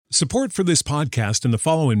Support for this podcast and the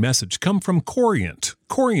following message come from Corient.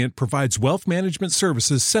 Corient provides wealth management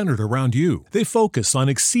services centered around you. They focus on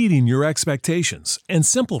exceeding your expectations and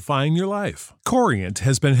simplifying your life. Corient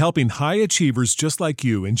has been helping high achievers just like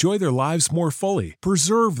you enjoy their lives more fully,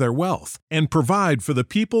 preserve their wealth, and provide for the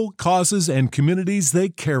people, causes, and communities they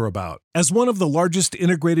care about. As one of the largest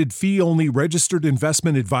integrated fee-only registered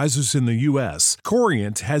investment advisors in the U.S.,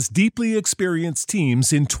 Corient has deeply experienced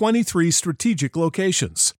teams in 23 strategic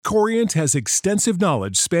locations. Corient has extensive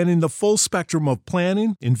knowledge spanning the full spectrum of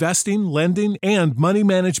planning, investing, lending, and money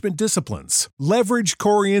management disciplines. Leverage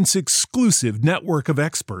Corient's exclusive network of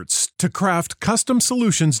experts to craft custom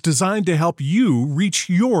solutions designed to help you reach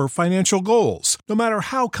your financial goals, no matter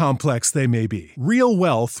how complex they may be. Real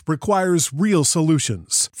wealth requires real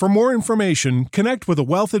solutions. For more information, connect with a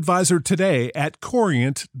wealth advisor today at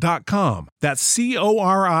Corient.com. That's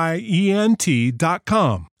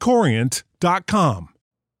Corient.com. Corient.com.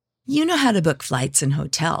 You know how to book flights and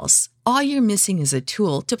hotels. All you're missing is a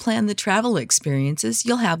tool to plan the travel experiences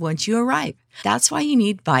you'll have once you arrive. That's why you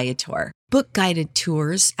need Viator. Book guided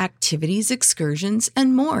tours, activities, excursions,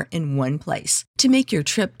 and more in one place to make your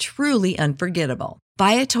trip truly unforgettable.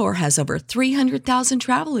 Viator has over 300,000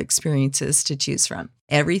 travel experiences to choose from.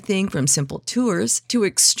 Everything from simple tours to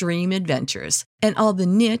extreme adventures and all the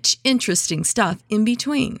niche, interesting stuff in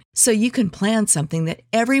between. So you can plan something that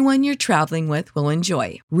everyone you're traveling with will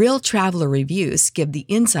enjoy. Real traveler reviews give the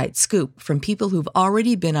inside scoop from people who've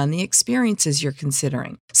already been on the experiences you're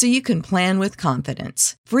considering. So you can plan with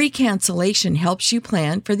confidence. Free cancellation helps you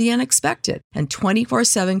plan for the unexpected. And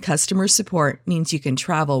 24/7 customer support means you can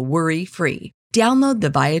travel worry-free. Download the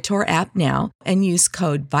Viator app now and use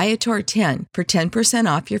code Viator10 for 10%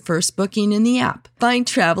 off your first booking in the app. Find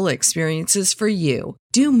travel experiences for you.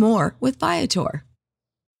 Do more with Viator.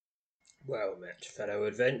 Well met, fellow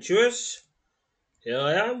adventurers. Here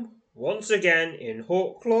I am, once again in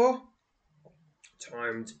Hawklaw.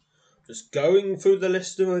 Timed just going through the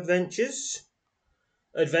list of adventures.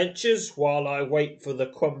 Adventures while I wait for the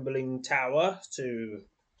crumbling tower to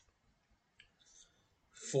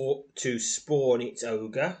spawn its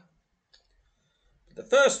ogre. The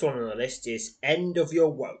first one on the list is End of Your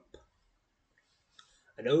Rope.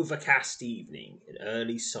 An overcast evening in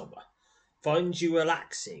early summer finds you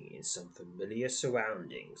relaxing in some familiar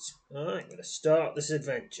surroundings. I'm going to start this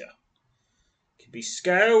adventure. It can be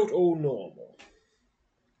scaled or normal.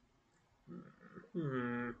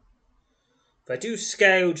 If I do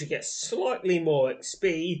scaled, you get slightly more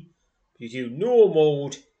XP. If you do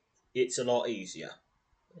normaled, it's a lot easier.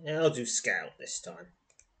 I'll do scaled this time.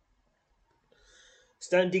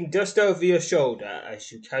 Standing just over your shoulder as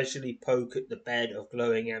you casually poke at the bed of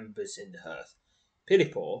glowing embers in the hearth,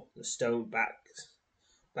 Pilipaw, the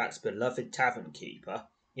stone-back's beloved tavern keeper,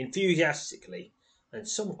 enthusiastically, and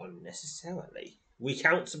somewhat unnecessarily,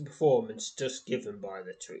 recounts the performance just given by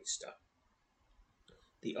the trickster.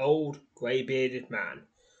 The old, grey-bearded man,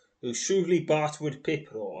 who shrewdly bartered with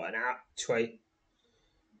Pilipaw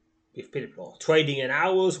trading an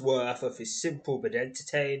hour's worth of his simple but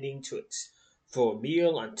entertaining tricks for a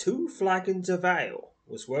meal and 2 flagons of ale,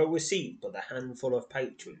 was well received by the handful of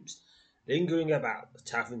patrons lingering about the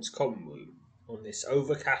tavern's common room on this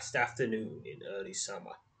overcast afternoon in early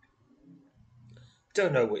summer.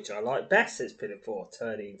 Don't know which I like best, says Pilipaw,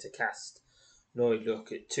 turning to cast an annoyed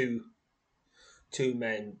look at two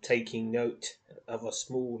men taking note of a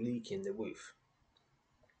small leak in the roof.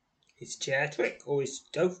 His chair trick or his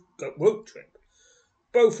rope trick?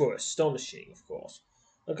 Both were astonishing, of course.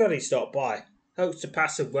 I'm glad he stopped by. Hopes to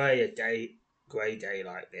pass away a grey day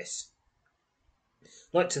like this.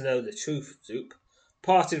 Like to know the truth, Zoop.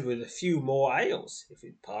 Parted with a few more ales, if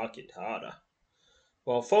he'd bargained harder,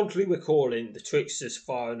 while fondly recalling the trickster's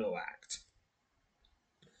final act,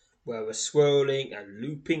 where a swirling and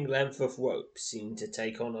looping length of rope seemed to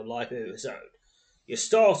take on a life of its own. You're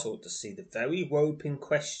startled to see the very rope in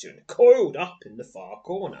question coiled up in the far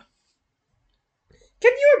corner.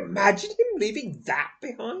 Can you imagine him leaving that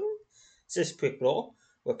behind? Says Pilipaw,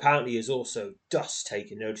 who apparently has also just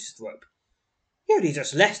taken notice of the rope. He only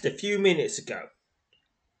just left a few minutes ago.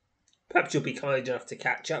 Perhaps you'll be kind enough to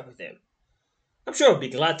catch up with him. I'm sure I'll be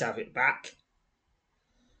glad to have it back.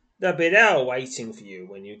 There'll be an ale waiting for you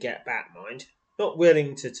when you get back, mind. Not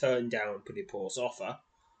willing to turn down Pilipaw's offer,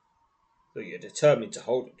 though you're determined to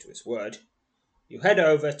hold him to his word. You head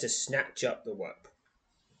over to snatch up the rope.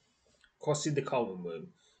 Crossing the common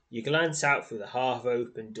room, you glance out through the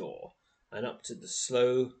half-open door and up to the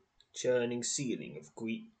slow churning ceiling of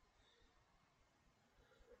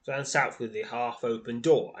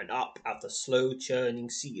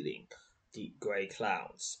deep grey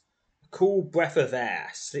clouds. A cool breath of air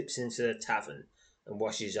slips into the tavern and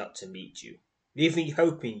rushes up to meet you, leaving you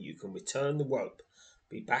hoping you can return the rope,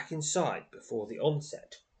 be back inside before the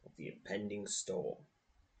onset of the impending storm.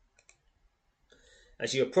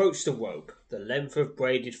 As you approach the rope, the length of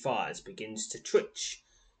braided fires begins to twitch,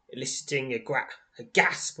 eliciting a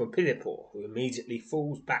gasp from Pilipoor, who immediately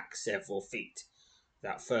falls back several feet.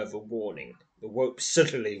 Without further warning, the rope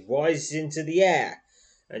suddenly rises into the air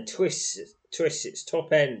and twists its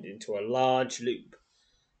top end into a large loop.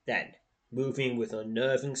 Then, moving with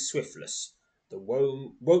unnerving swiftness, the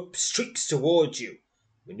rope streaks towards you,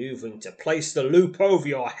 maneuvering to place the loop over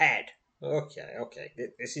your head. Okay,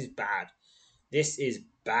 this is bad. This is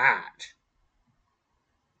bad.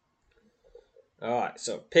 Alright,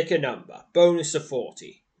 so pick a number. Bonus of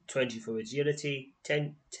 40. 20 from agility,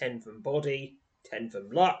 10 from body, 10 from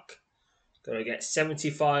luck. Gonna get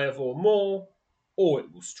 75 or more, or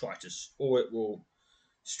it will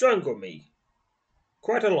strangle me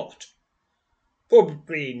quite a lot.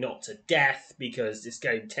 Probably not to death, because this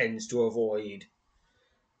game tends to avoid.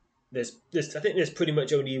 I think there's pretty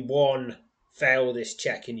much only one fail this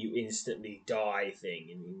check and you instantly die thing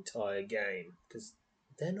in the entire game, because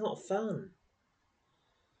they're not fun.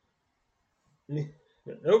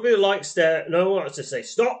 Nobody likes no one wants to say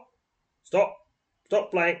stop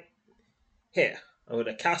playing. Here, I'm going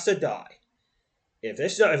to cast a die. If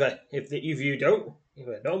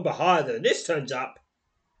a number higher than this turns up,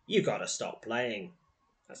 you got to stop playing.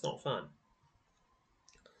 That's not fun.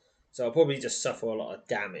 So I'll probably just suffer a lot of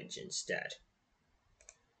damage instead.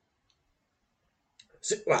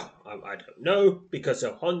 So, well, I don't know, because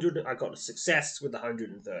of 100, I got a success with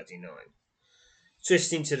 139.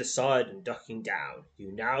 Twisting to the side and ducking down,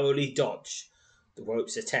 you narrowly dodge the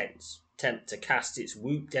rope's attempt to cast its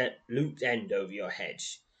looped end over your head.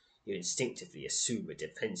 You instinctively assume a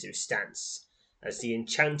defensive stance as the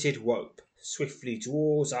enchanted rope swiftly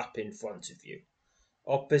draws up in front of you.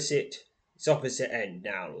 Its opposite end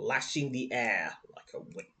now lashing the air like a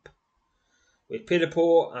whip. With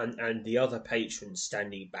Pilipoor and the other patrons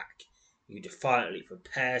standing back, you defiantly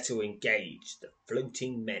prepare to engage the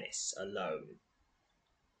floating menace alone.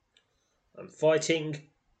 I'm fighting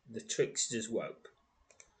the trickster's rope.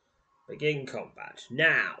 Begin combat.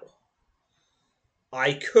 Now,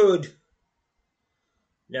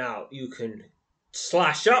 you can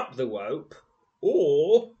slash up the rope,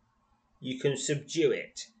 or you can subdue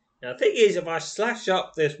it. Now, the thing is, if I slash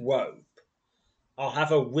up this rope, I'll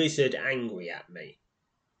have a wizard angry at me.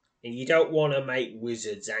 And you don't want to make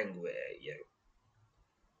wizards angry at you.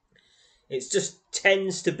 It just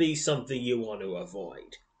tends to be something you want to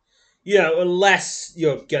avoid. Unless you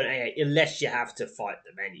have to fight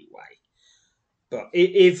them anyway. But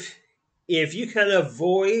if you can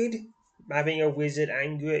avoid having a wizard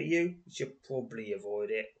angry at you, you should probably avoid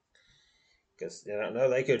it. Because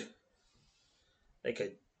they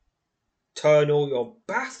could turn all your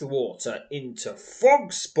bathwater into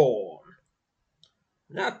frog spawn.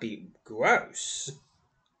 That'd be gross.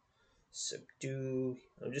 Subdue.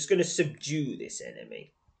 I'm just going to subdue this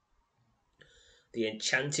enemy. The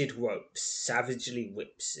enchanted rope savagely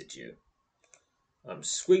whips at you. I'm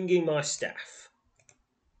swinging my staff.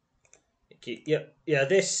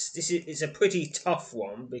 This is a pretty tough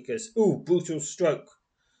one because brutal stroke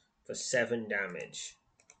for 7 damage.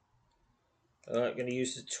 Alright, going to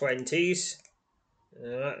use the 20s.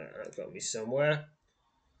 Alright, that got me somewhere.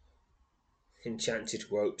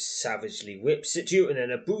 Enchanted rope savagely whips at you, and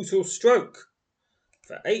then a brutal stroke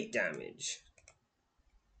for 8 damage.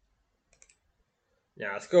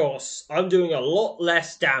 Now, of course, I'm doing a lot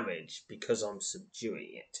less damage because I'm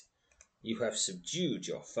subduing it. You have subdued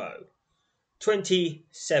your foe.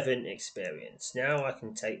 27 experience. Now I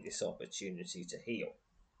can take this opportunity to heal.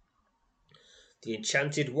 The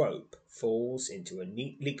enchanted rope falls into a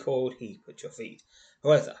neatly coiled heap at your feet.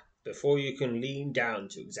 However, before you can lean down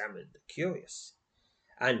to examine the curious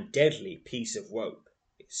and deadly piece of rope,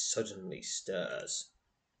 it suddenly stirs.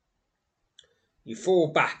 You fall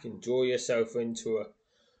back and draw yourself into a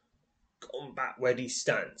combat-ready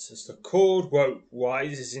stance as the coiled rope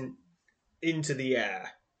rises into the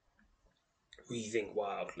air, wreathing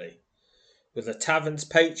wildly. With the tavern's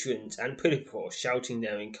patrons and Pilipoor shouting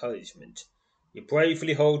their encouragement, you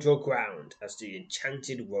bravely hold your ground as the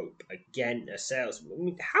enchanted rope again assails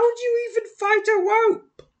you. How do you even fight a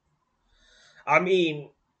rope?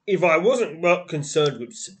 If I wasn't concerned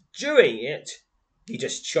with subduing it, you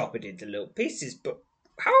just chop it into little pieces, but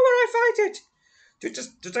how would I fight it?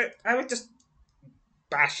 Just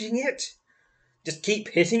bashing it? Just keep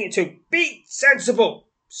hitting it to be sensible,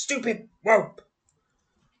 stupid rope.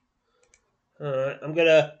 Alright, I'm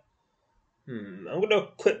gonna I'm going to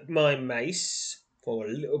equip my mace for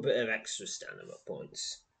a little bit of extra stamina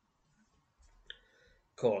points.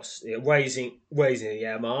 Of course, raising the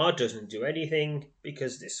MR doesn't do anything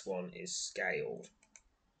because this one is scaled.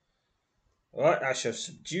 Alright, I shall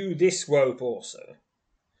subdue this rope also.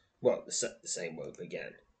 Well, the same rope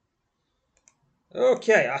again.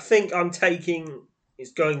 Okay, I think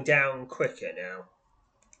it's going down quicker now.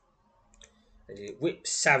 And it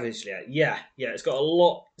whips savagely out. Yeah, it's got a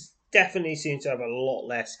lot, definitely seems to have a lot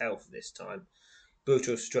less health this time.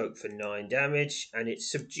 Brutal stroke for 9 damage, and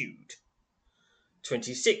it's subdued.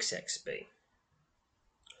 26 XP.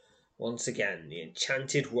 Once again, the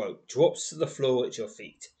enchanted rope drops to the floor at your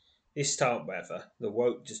feet. This time, however, the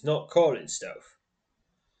rope does not call in stuff.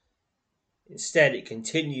 Instead, it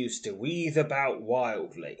continues to weave about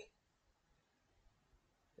wildly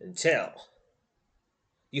until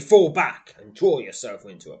you fall back and draw yourself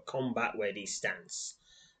into a combat-ready stance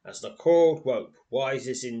as the coiled rope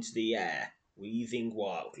rises into the air, weaving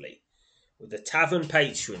wildly. With the tavern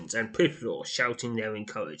patrons and Pipplor shouting their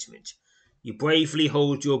encouragement, you bravely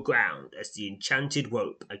hold your ground as the enchanted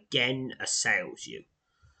rope again assails you.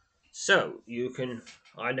 So, you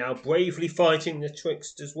are now bravely fighting the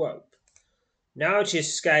trickster's rope. Now it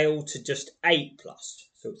is scaled to just 8+,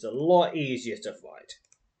 so it's a lot easier to fight.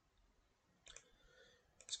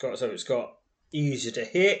 It's got easier to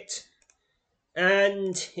hit,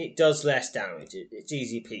 and it does less damage. It's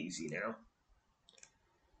easy peasy now.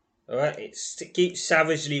 Alright, it keeps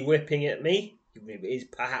savagely whipping at me. It is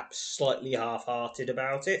perhaps slightly half-hearted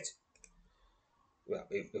about it. Well,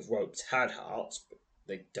 if ropes had hearts, but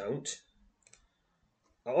they don't.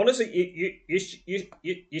 Honestly,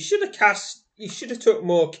 you should have cast. You should have took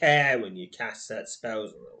more care when you cast that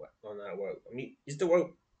spells on that rope. I mean, is the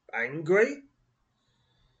rope angry?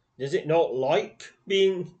 Does it not like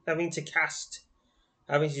having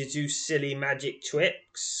to do silly magic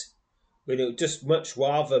tricks? But it would just much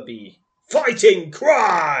rather be fighting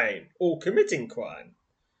crime or committing crime.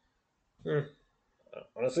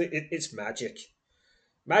 Honestly, it's magic.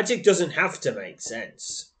 Magic doesn't have to make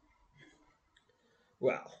sense.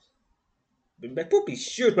 Well, they probably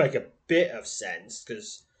should make a bit of sense,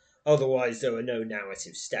 because otherwise there are no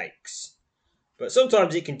narrative stakes. But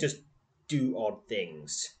sometimes it can just do odd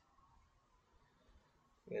things.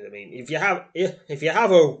 You know what I mean? If you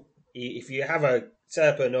have a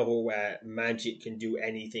type of novel where magic can do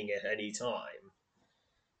anything at any time,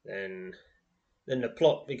 then the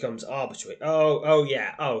plot becomes arbitrary. Oh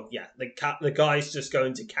yeah. The guy's just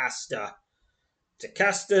going to cast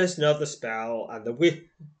another spell, and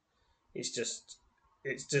it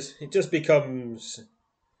just becomes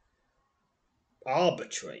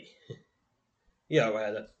arbitrary.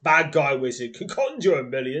 Where the bad guy wizard can conjure a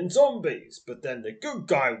million zombies, but then the good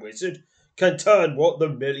guy wizard can turn the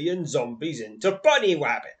million zombies into bunny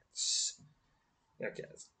rabbits. Okay,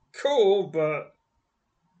 that's cool, but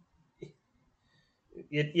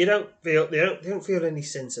you don't feel any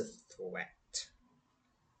sense of threat.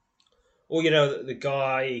 Or that the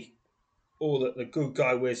guy, or that the good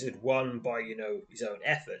guy wizard won by his own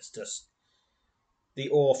efforts. Just the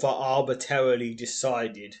author arbitrarily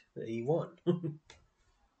decided that he won.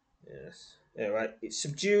 Yes. Alright, it's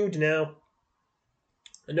subdued now.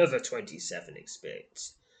 Another 27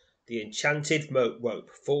 experience. The enchanted rope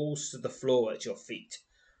falls to the floor at your feet.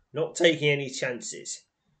 Not taking any chances,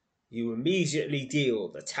 you immediately deal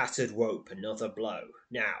the tattered rope another blow.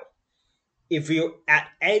 Now, if you at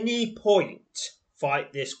any point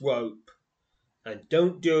fight this rope and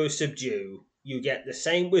don't do a subdue, you get the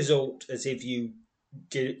same result as if you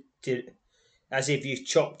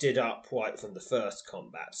chopped it up right from the first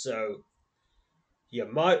combat. So you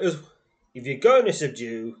might as, if you're going to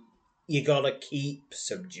subdue, you gotta keep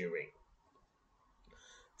subduing.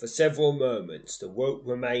 For several moments, the rope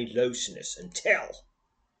remained motionless until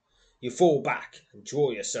you fall back and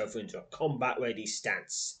draw yourself into a combat-ready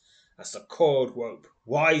stance as the coiled rope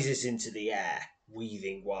rises into the air,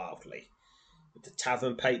 weaving wildly. With the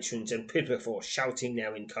tavern patrons and Pipplor shouting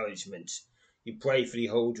their encouragement, you bravely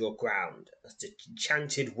hold your ground as the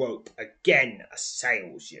enchanted rope again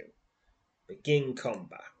assails you. Begin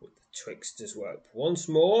combat with the trickster's rope. Once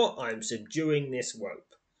more, I am subduing this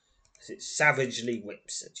rope as it savagely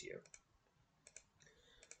whips at you.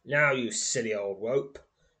 Now, you silly old rope,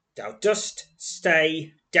 thou dost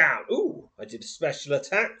stay down. Ooh, I did a special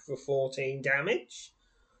attack for 14 damage,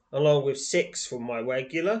 along with 6 from my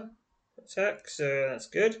regular attack, so that's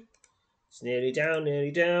good. It's nearly down,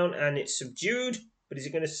 and it's subdued. But is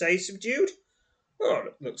it going to say subdued? Oh,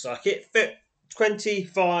 it looks like it.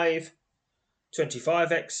 25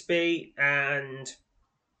 XP and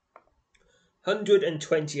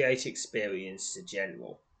 128 experienced the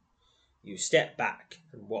general. You step back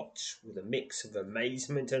and watch with a mix of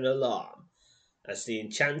amazement and alarm as the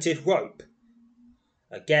enchanted rope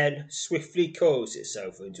again swiftly coils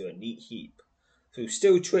itself into a neat heap. Though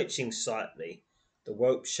still twitching slightly, the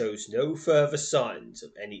rope shows no further signs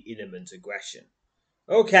of any imminent aggression.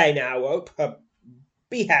 Okay now, rope,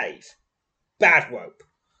 behave. Bad rope.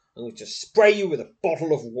 I'm going to spray you with a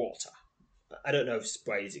bottle of water. I don't know if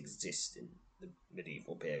sprays exist in the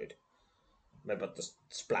medieval period. Maybe I'll just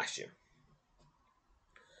splash him.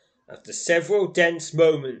 After several tense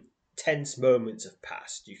moments have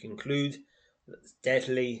passed, you conclude that the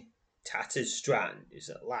deadly, tattered strand is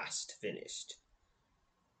at last finished.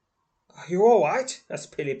 Are you all right?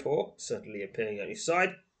 Asked Pillypaw, suddenly appearing on your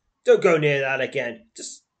side. Don't go near that again.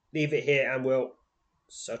 Just leave it here and we'll...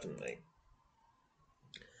 Suddenly,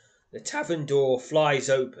 the tavern door flies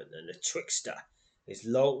open and the trickster, his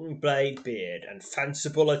long blade beard and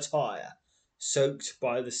fanciful attire, soaked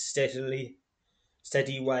by the steady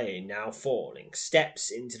rain now falling,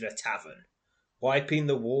 steps into the tavern, wiping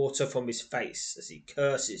the water from his face as he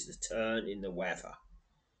curses the turn in the weather.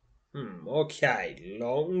 Okay,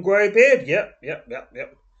 long grey beard, yep.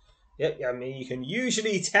 I mean, you can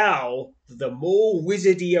usually tell the more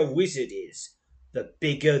wizardy a wizard is, the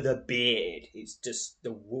bigger the beard. It's just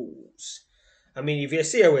the rules. I mean, if you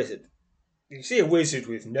see a wizard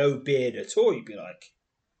with no beard at all, you'd be like,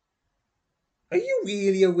 are you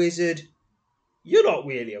really a wizard? You're not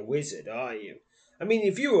really a wizard, are you? I mean,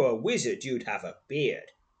 if you were a wizard, you'd have a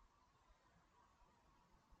beard.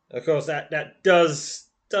 Of course, that does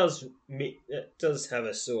have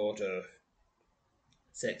a sort of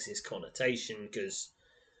sexist connotation, because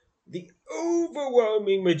the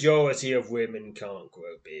overwhelming majority of women can't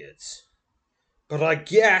grow beards. But I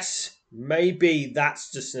guess maybe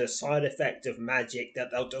that's just a side effect of magic,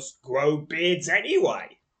 that they'll just grow beards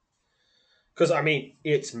anyway. Because, I mean,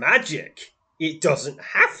 it's magic. It doesn't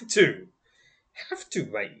have to.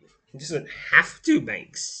 It doesn't have to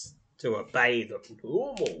obey the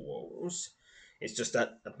normal rules. It's just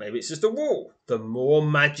that maybe it's just a rule. The more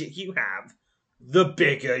magic you have, the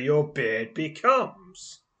bigger your beard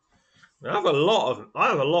becomes. I have a lot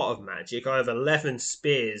of magic. I have 11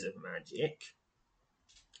 spears of magic.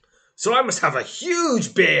 So I must have a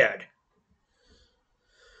huge beard.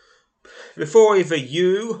 Before either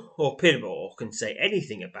you or Pillypaw can say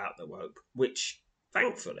anything about the rope, which,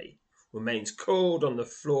 thankfully, remains coiled on the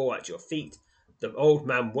floor at your feet, the old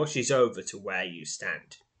man washes over to where you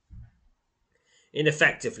stand.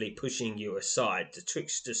 Ineffectively pushing you aside, the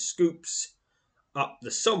trickster scoops up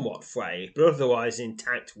the somewhat frayed but otherwise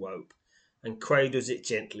intact rope and cradles it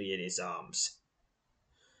gently in his arms.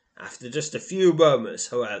 After just a few moments,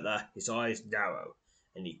 however, his eyes narrow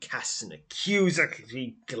and he casts an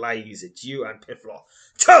accusatory glaze at you and Pillypaw.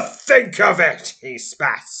 To think of it, he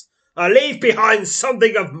spats. I leave behind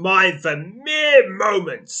something of mine for mere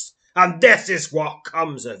moments, and this is what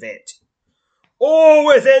comes of it. All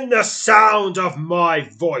within the sound of my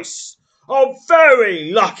voice. Oh,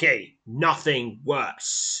 very lucky, nothing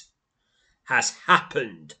worse has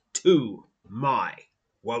happened to my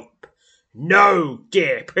rope. No,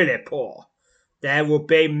 dear Pillypaw, there will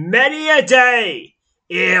be many a day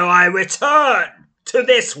ere I return to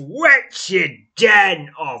this wretched den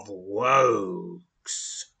of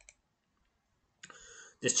rogues.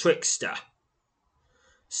 The trickster,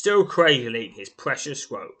 still cradling his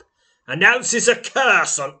precious rope, announces a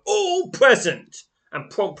curse on all present and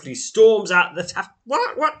promptly storms out the tavern.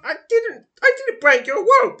 What? I didn't break your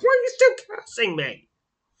rope. Why are you still cursing me?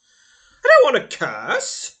 I don't want to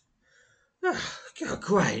curse. Oh,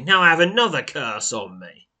 great. Now I have another curse on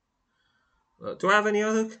me. Do I have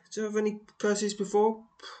any curses before?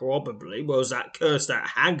 Probably. Well, it was that curse that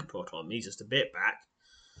hag put on me just a bit back.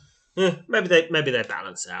 Maybe they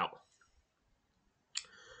balance out.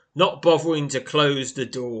 Not bothering to close the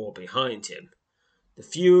door behind him, the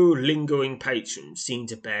few lingering patrons seem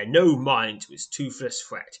to bear no mind to his toothless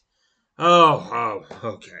threat. Oh,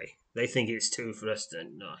 okay. They think it's toothless,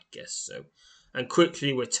 then I guess so. And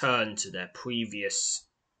quickly return to their previous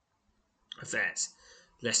affairs.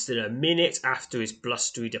 Less than a minute after his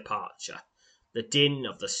blustery departure, the din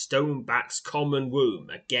of the Stoneback's common room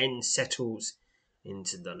again settles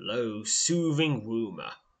into the low, soothing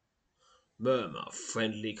murmur of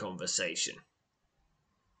friendly conversation.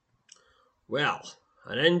 Well,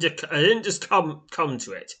 I didn't just come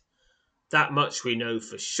to it. That much we know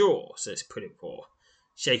for sure, says Pillypaw,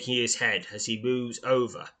 shaking his head as he moves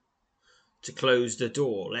over to close the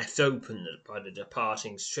door left open by the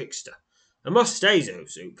departing trickster. I must say,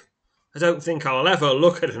 Zoop, I don't think I'll ever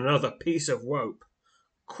look at another piece of rope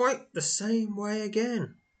quite the same way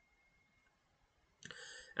again.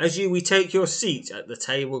 As you retake your seat at the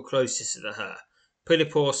table closest to her,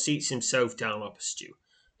 Pilipor seats himself down opposite you,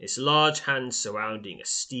 his large hands surrounding a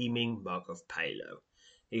steaming mug of Palo.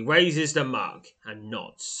 He raises the mug and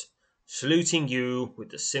nods, saluting you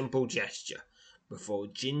with a simple gesture, before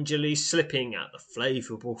gingerly slipping out the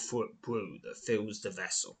flavourable fruit brew that fills the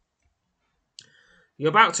vessel. You're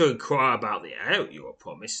about to inquire about the ale you were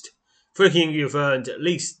promised, thinking you've earned at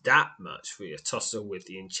least that much for your tussle with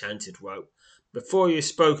the enchanted rope. Before you've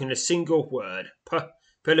spoken a single word,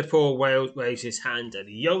 Pilipor waves his hand and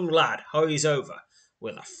a young lad hurries over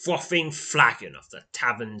with a frothing flagon of the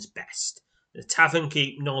tavern's best. The tavern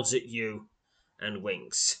keep nods at you and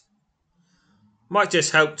winks. Might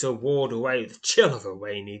just help to ward away the chill of a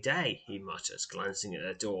rainy day, he mutters, glancing at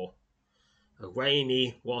the door. A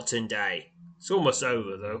rainy, rotten day. It's almost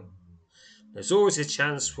over, though. There's always a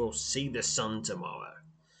chance we'll see the sun tomorrow.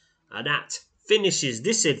 And that finishes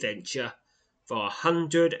this adventure for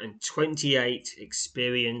 128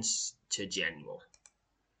 experience to general.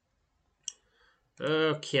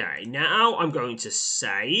 Okay, now I'm going to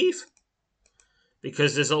save,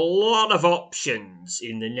 because there's a lot of options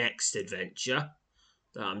in the next adventure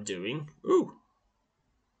that I'm doing.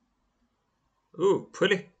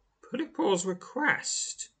 Pilipor's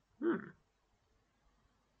request.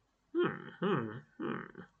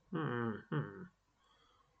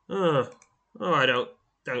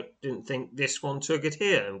 I didn't think this one took it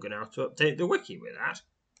here. I'm going to have to update the wiki with that.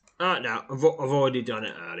 No, I've already done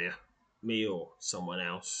it earlier. Me or someone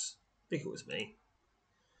else. I think it was me.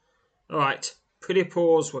 Alright,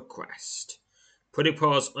 Pilipor's request.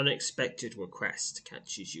 Pilipor's unexpected request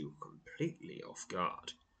catches you completely off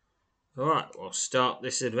guard. Alright, we'll start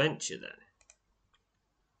this adventure then.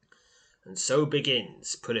 And so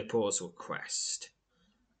begins Pilipor's request.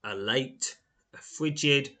 A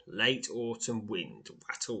frigid, late autumn wind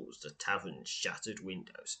rattles the tavern's shattered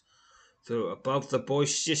windows. Though above the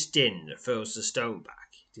boisterous din that fills the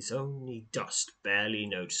stoneback, it is only dust barely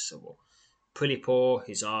noticeable. Pilipor,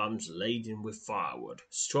 his arms laden with firewood,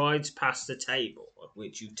 strides past the table at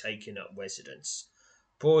which you've taken up residence,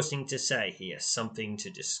 pausing to say he has something to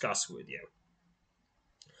discuss with you.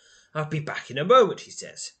 I'll be back in a moment, he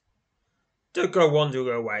says. Don't go wandering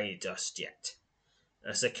away just yet.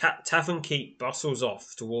 As the tavern keep bustles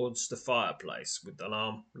off towards the fireplace with an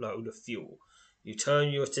armload of fuel, you turn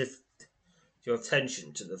your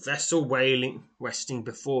attention to the vessel resting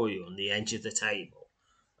before you on the edge of the table.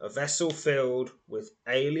 A vessel filled with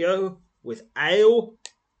ale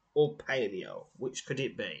or paleo. Which could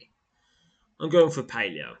it be? I'm going for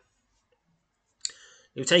paleo.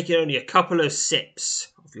 You've taken only a couple of sips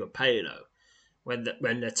of your paleo when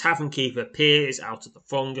the tavern keeper peers out of the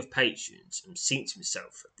throng of patrons and seats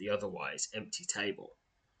himself at the otherwise empty table.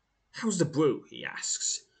 How's the brew? He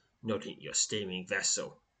asks, nodding at your steaming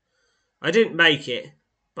vessel. I didn't make it,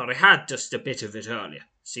 but I had just a bit of it earlier.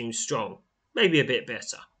 Seems strong, maybe a bit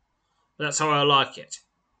better. That's how I like it.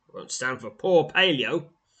 I won't stand for poor paleo.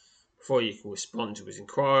 Before you can respond to his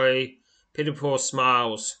inquiry, Pilipor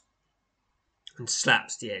smiles and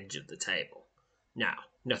slaps the edge of the table. Now,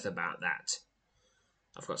 nothing about that.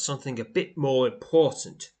 I've got something a bit more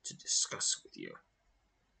important to discuss with you.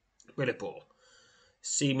 Pilipor,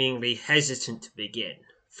 seemingly hesitant to begin,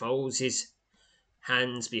 folds his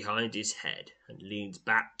hands behind his head and leans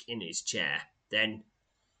back in his chair. Then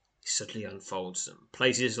he suddenly unfolds them,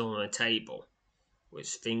 places them on a table, where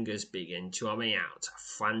his fingers begin drumming out a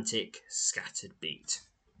frantic, scattered beat.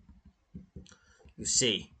 You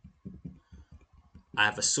see, I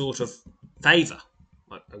have a sort of favour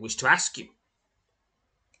I wish to ask you.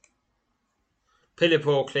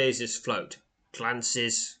 Pilipor clears his throat,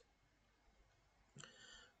 glances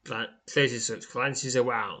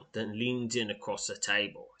around, then leans in across the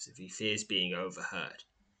table as if he fears being overheard.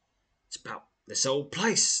 It's about this old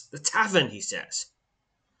place, the tavern, he says.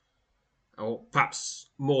 Or perhaps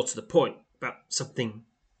more to the point, about something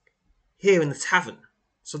here in the tavern.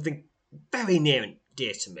 Something very near and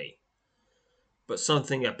dear to me. But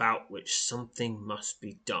something about which something must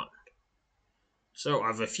be done. So I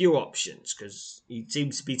have a few options, because he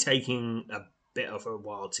seems to be taking a bit of a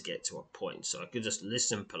while to get to a point. So I could just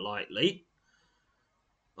listen politely.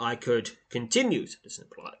 I could continue to listen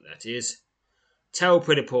politely, that is. Tell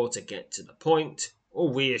Pilipor to get to the point,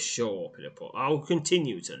 or reassure Pilipor. I'll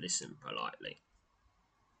continue to listen politely.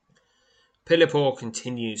 Pilipor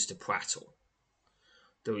continues to prattle,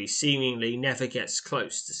 though he seemingly never gets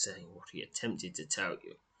close to saying what he attempted to tell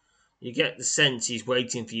you. You get the sense he's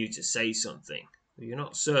waiting for you to say something, but you're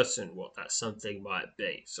not certain what that something might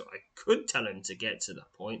be, so I could tell him to get to the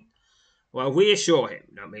point, Well, reassure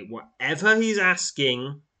him. I mean, whatever he wants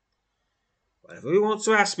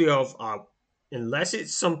to ask me of, unless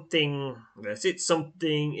it's something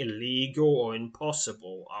illegal or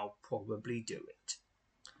impossible, I'll probably do it.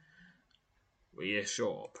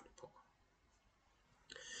 Reassure Punipo.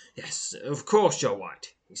 Yes, of course you're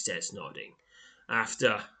right, he says, nodding.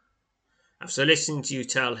 After listening to you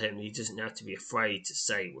tell him, he doesn't have to be afraid to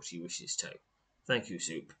say what he wishes to. Thank you,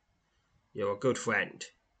 Soup. You're a good friend.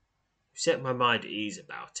 You set my mind at ease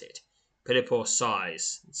about it. Punipo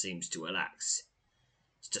sighs and seems to relax.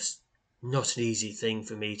 It's just not an easy thing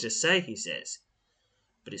for me to say, he says.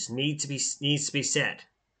 But it needs to be said.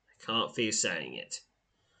 I can't feel saying it.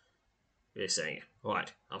 You're saying it. All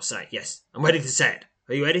right, I'll say it. Yes, I'm ready to say it.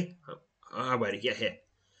 Are you ready? I'm ready. Yeah, here.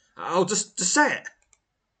 I'll just say it.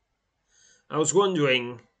 I was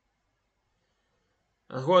wondering,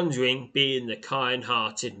 being the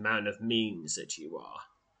kind-hearted man of means that you are,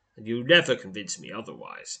 and you never convince me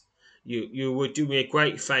otherwise, you would do me a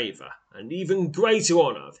great favour, and even greater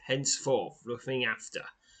honour of henceforth looking after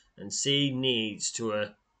and seeing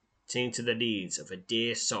to the needs of a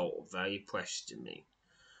dear soul very precious to me.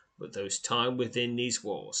 But those time within these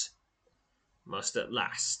walls must at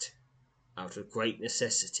last, out of great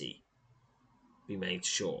necessity, be made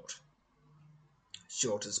short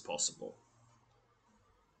as possible.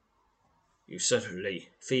 You suddenly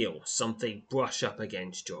feel something brush up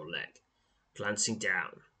against your leg. Glancing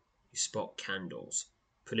down, you spot Candles,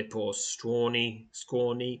 Punipo's scrawny,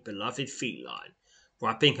 beloved feline,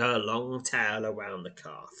 wrapping her long tail around the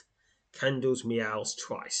calf. Candles meows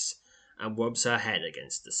twice and rubs her head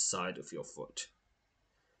against the side of your foot.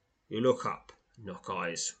 You look up, knock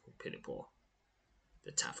eyes with Punipo.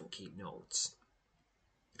 The tavern keep nods.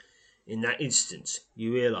 In that instant,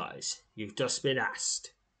 you realise you've just been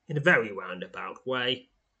asked, in a very roundabout way,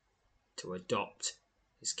 to adopt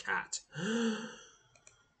his cat.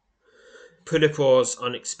 Punipo's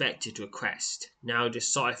unexpected request now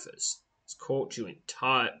deciphers has caught you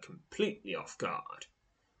completely off guard,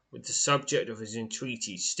 with the subject of his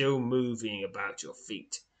entreaty still moving about your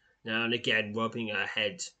feet, now and again rubbing her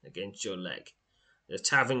head against your leg. The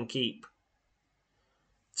tavern keep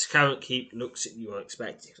looks at you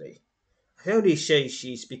unexpectedly. I only say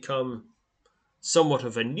she's become somewhat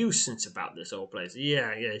of a nuisance about this whole place. Yeah.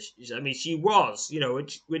 I mean, she was,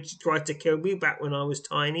 when she tried to kill me back when I was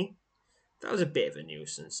tiny. That was a bit of a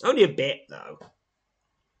nuisance. Only a bit, though.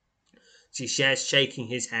 She says, shaking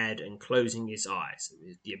his head and closing his eyes.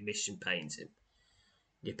 The admission pains him.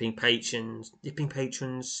 Nipping patrons,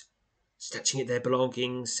 snatching at their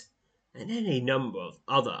belongings, and any number of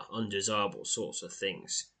other undesirable sorts of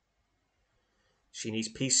things. She needs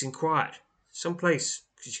peace and quiet. Some place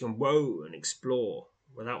she can roam and explore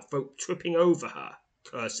without folk tripping over her,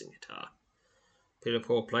 cursing at her.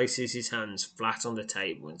 Punipo places his hands flat on the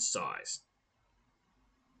table and sighs.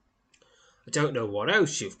 I don't know what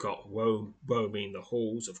else you've got roaming the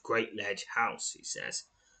halls of Great Ledge House, he says,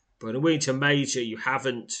 but I'm willing to major you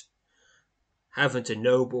haven't a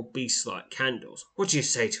noble beast like Candles. What do you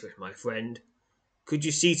say to it, my friend? Could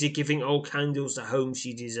you see to giving old Candles the home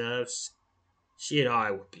she deserves? She and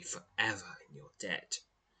I would be forever in your debt.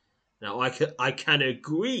 Now, I can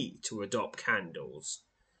agree to adopt Candles.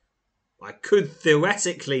 I could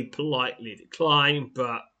theoretically politely decline,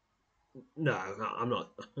 but no, I'm not.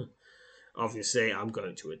 Obviously, I'm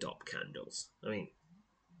going to adopt Candles. I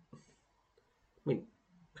mean,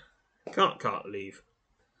 can't leave.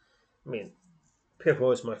 I mean,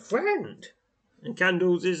 Pippo is my friend, and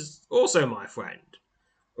Candles is also my friend,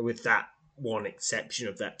 with that one exception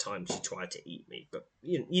of that time she tried to eat me. But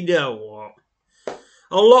you know what?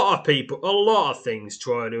 A lot of things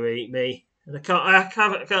try to eat me, and I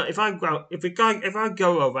can't. If I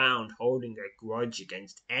go around holding a grudge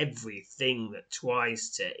against everything that tries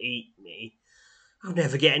to eat me, I'll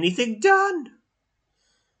never get anything done.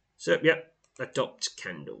 So, yep, adopt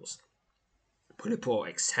Candles. Punipo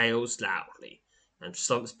exhales loudly and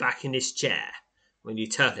slumps back in his chair when you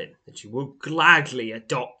tell him that you will gladly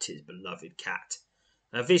adopt his beloved cat.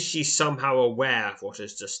 As if she's somehow aware of what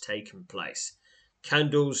has just taken place,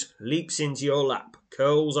 Candles leaps into your lap,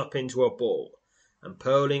 curls up into a ball, and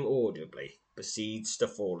purling audibly proceeds to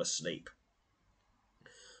fall asleep.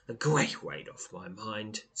 A great weight off my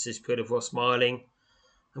mind, says Punipo, smiling.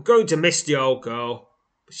 I'm going to miss the old girl,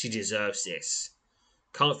 but she deserves this.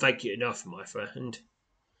 Can't thank you enough, my friend.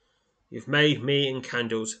 You've made me and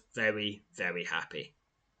Candles very, very happy.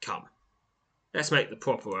 Come, let's make the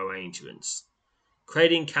proper arrangements.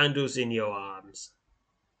 Cradling Candles in your arms.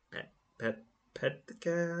 Pet the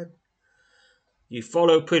cat. You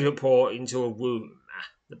follow Punipo into a room at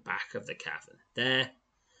the back of the cavern. There,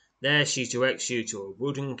 There she directs you to a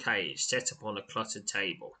wooden cage set upon a cluttered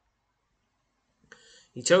table.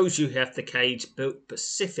 He tells you have the cage built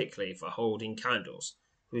specifically for holding Candles,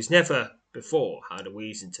 who has never before had a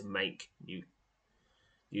reason to make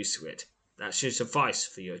use of it. That should suffice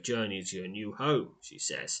for your journey to your new home, she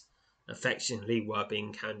says, affectionately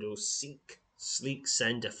rubbing Candle's sleek,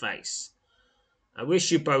 slender face. I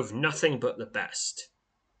wish you both nothing but the best.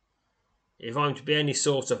 If I'm to be any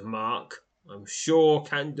sort of mark, I'm sure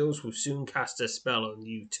Candles will soon cast a spell on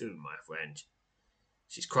you too, my friend.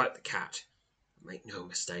 She's quite the cat. Make no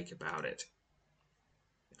mistake about it.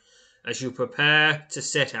 As you prepare to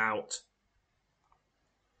set out,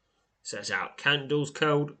 Candles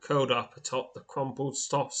curled up atop the crumpled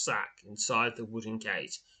soft sack inside the wooden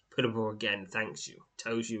cage. Puddlebrore again thanks you,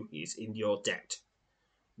 tells you he's in your debt.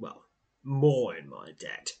 Well, more in my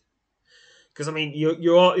debt. Because I mean,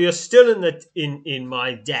 you're still in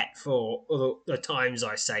my debt for the times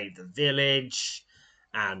I saved the village,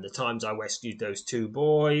 and the times I rescued those two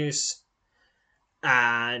boys,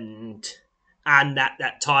 and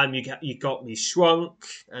that time you got me shrunk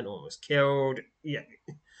and almost killed. Yeah,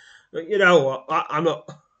 but you know what? I'm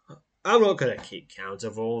not going to keep count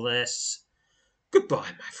of all this.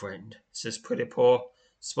 Goodbye, my friend, says Puddlebrore,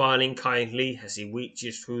 smiling kindly as he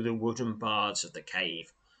reaches through the wooden bars of the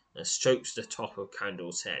cave and strokes the top of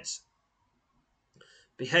Candle's head.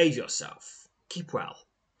 Behave yourself. Keep well.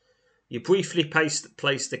 You briefly place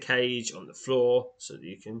the cage on the floor so that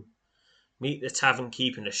you can meet the tavern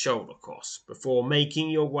keep in a shoulder cross before making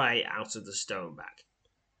your way out of the stoneback,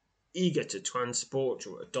 eager to transport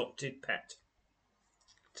your adopted pet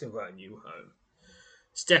to her new home.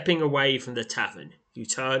 Stepping away from the tavern, you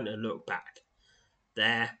turn and look back.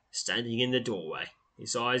 There, standing in the doorway,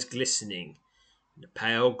 his eyes glistening in the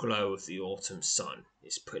pale glow of the autumn sun,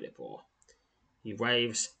 is Puddlebrore. He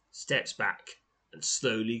waves, steps back, and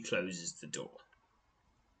slowly closes the door.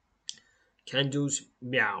 Candles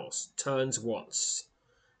meows, turns once,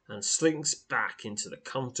 and slinks back into the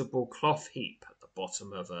comfortable cloth heap at the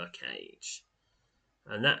bottom of her cage.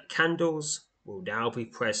 And that Candles will now be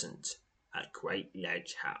present at Great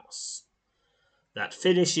Ledge House. That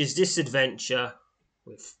finishes this adventure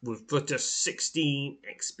with but a 16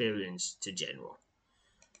 experience to general.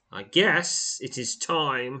 I guess it is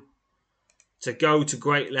time to go to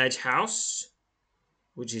Great Ledge House,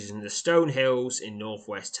 which is in the Stone Hills in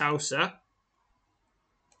northwest Tulsa,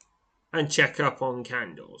 and check up on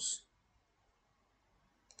Candles.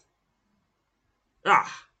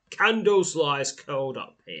 Candles lies curled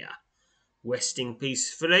up here, resting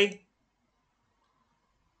peacefully.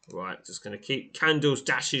 Right, just going to keep Candles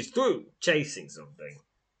dashes through, chasing something.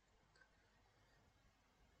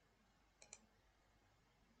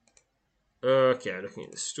 Okay, looking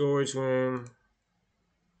at the storage room.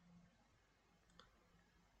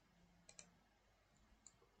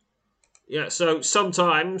 Yeah, so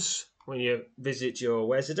sometimes when you visit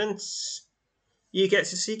your residence, you get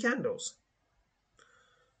to see Candles.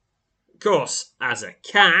 Of course, as a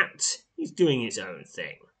cat, he's doing his own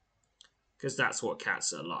thing. Because that's what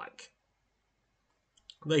cats are like.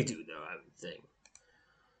 They do their own thing.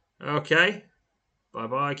 Okay.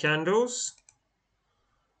 Bye-bye, Candles.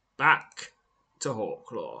 Back to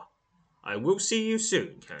Hawklaw. I will see you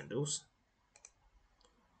soon, Candles.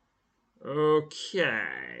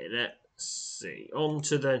 Okay, let's see. On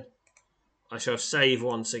to the... I shall save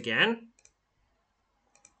once again.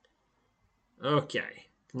 Okay.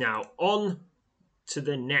 Now, on to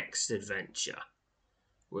the next adventure,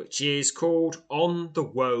 which is called On the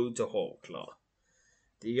Road to Hawklaw.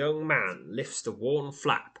 The young man lifts the worn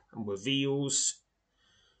flap and reveals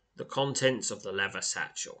the contents of the leather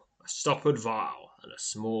satchel, a stoppered vial and a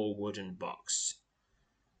small wooden box.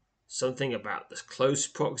 Something about the close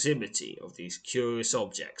proximity of these curious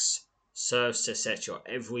objects serves to set your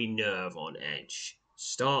every nerve on edge.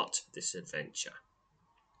 Start this adventure.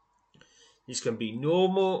 This can be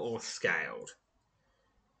normal or scaled.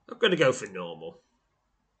 I'm going to go for normal.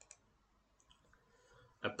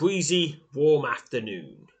 A breezy, warm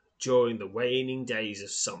afternoon during the waning days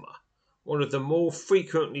of summer, one of the more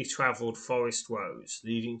frequently travelled forest roads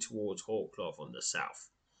leading towards Hawklaw on the south.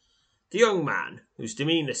 The young man, whose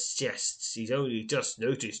demeanour suggests he's only just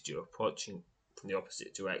noticed you approaching from the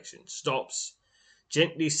opposite direction, stops,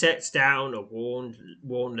 gently sets down a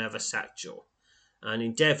worn leather satchel, and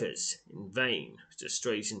endeavours in vain to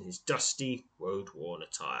straighten his dusty, road-worn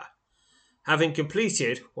attire. Having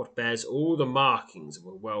completed what bears all the markings of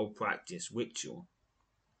a well-practised ritual,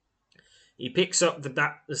 he picks up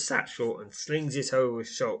the satchel and slings it over his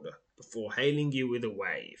shoulder before hailing you with a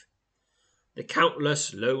wave. The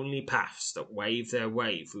countless lonely paths that wave their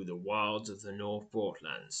way through the wilds of the North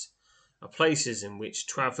Broadlands are places in which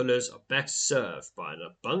travellers are best served by an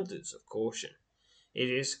abundance of caution. It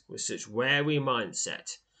is with such wary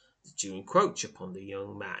mindset that you encroach upon the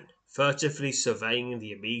young man, furtively surveying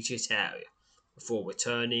the immediate area, before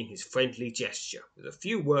returning his friendly gesture with a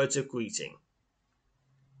few words of greeting.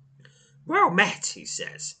 "Well met," he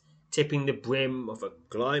says, tipping the brim of a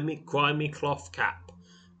grimy cloth cap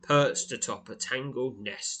perched atop a tangled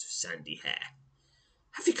nest of sandy hair.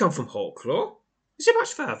 "Have you come from Hawklaw? Is it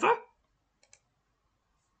much further?"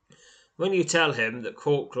 When you tell him that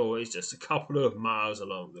Hawklaw is just a couple of miles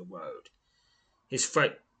along the road, his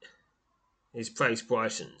face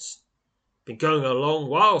brightens. "Been going a long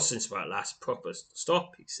while since my last proper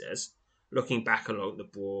stop," he says, looking back along the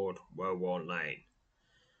broad, well-worn lane.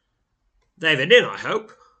 "They've an inn, I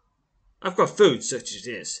hope? I've got food such as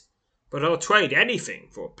it is, but I'll trade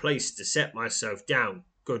anything for a place to set myself down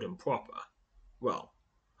good and proper. Well,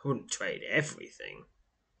 I wouldn't trade everything.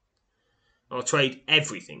 I'll trade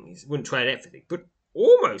everything. Wouldn't trade everything, but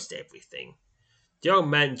almost everything." The young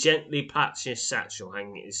man gently pats his satchel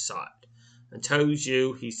hanging at his side and tells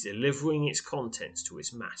you he's delivering its contents to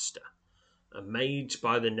his master, a maid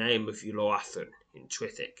by the name of Ulothan in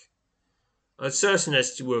Trithik. Uncertain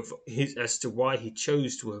as to why he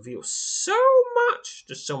chose to reveal so much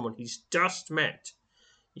to someone he's just met,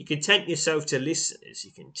 you content yourself to listen as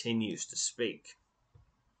he continues to speak.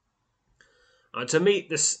 "And to meet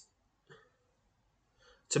the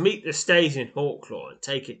stage in Hawklaw and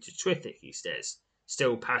take it to Trithik," he says,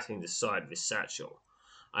 still patting the side of his satchel.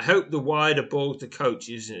 "I hope the ride aboard the coach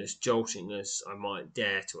isn't as jolting as I might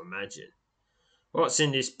dare to imagine. What's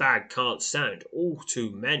in this bag can't stand all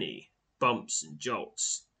too many bumps and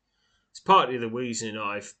jolts. It's partly the reason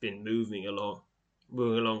I've been moving along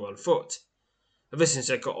on foot ever since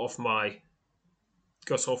I got off the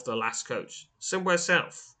last coach somewhere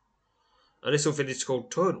south, a little village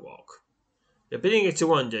called Turnwalk." You're beginning to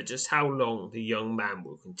wonder just how long the young man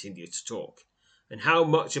will continue to talk, and how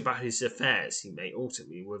much about his affairs he may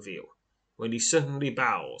ultimately reveal, when he suddenly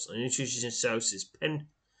bows and introduces himself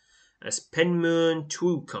as Penmurn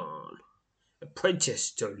Trucan,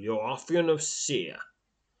 apprentice to Ulothan of Seer.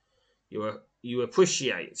 You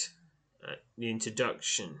appreciate the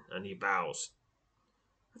introduction, and he bows.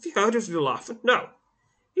 "Have you heard of Ulothan?" "No.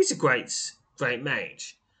 He's a great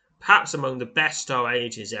mage. Perhaps among the best our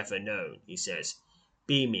age has ever known," he says,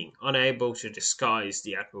 beaming, unable to disguise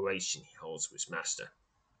the admiration he holds for his master.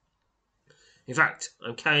 "In fact,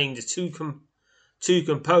 I'm carrying the two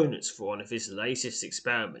components for one of his latest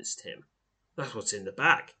experiments to him. That's what's in the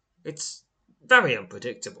bag. It's very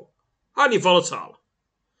unpredictable, highly volatile.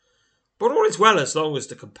 But all is well as long as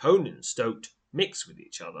the components don't mix with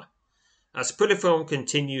each other." As Puliform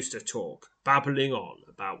continues to talk, babbling on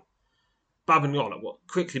at what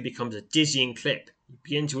quickly becomes a dizzying clip, you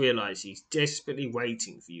begin to realize he's desperately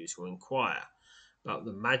waiting for you to inquire about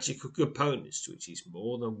the magical components to which he's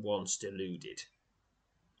more than once alluded.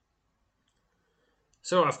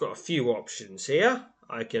 So I've got a few options here.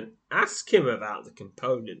 I can ask him about the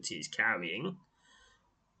component he's carrying,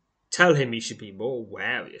 tell him he should be more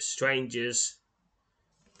wary of strangers,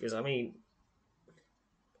 because I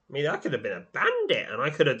could have been a bandit and I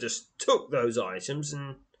could have just took those items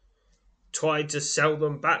and tried to sell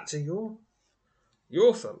them back to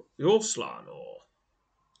your slan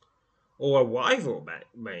or a rival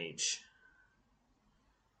mage,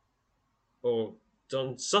 or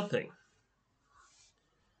done something,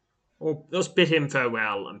 or just bid him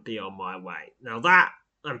farewell and be on my way. Now that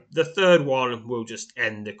the third one will just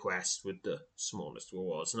end the quest with the smallest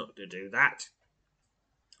rewards. Not to do that.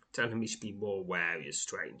 Tell him he should be more wary of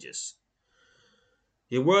strangers.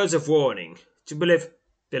 Your words of warning, to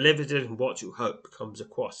delivered in what you hope comes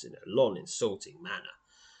across in a non-insulting manner,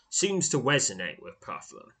 seems to resonate with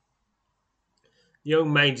Pufflum. The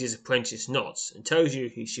young mage's apprentice nods and tells you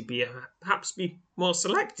he should perhaps be more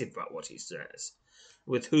selective about what he says,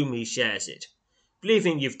 with whom he shares it,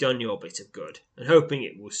 believing you've done your bit of good, and hoping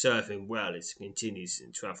it will serve him well as he continues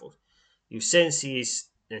in travel. You sense he's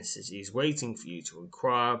waiting for you to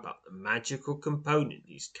inquire about the magical component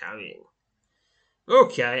he's carrying.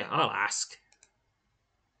 "Okay, I'll ask."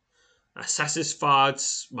 A satisfied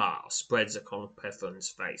smile spreads upon Pufflum's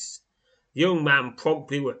face. The young man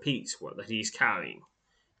promptly repeats that he's carrying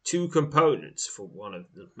 2 components for one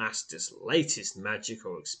of the master's latest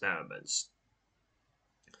magical experiments.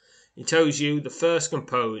 He tells you the first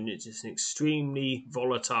component is an extremely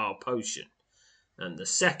volatile potion, and the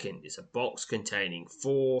second is a box containing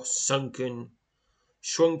 4 shrunken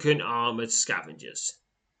armored scavengers.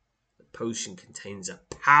 The potion contains a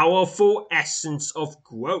powerful essence of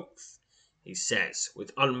growth, he says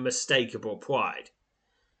with unmistakable pride.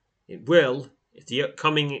 It will, if the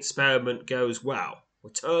upcoming experiment goes well,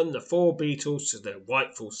 return the 4 beetles to their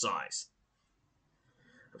rightful size.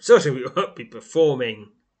 I'm certain we won't be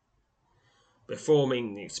performing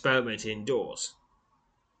the experiment indoors.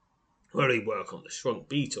 Only work on the shrunk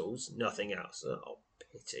beetles, nothing else. Oh,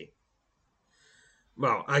 pity.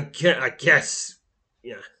 Well, I guess,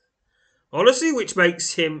 yeah. Honestly, which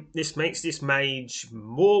makes this mage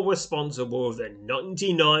more responsible than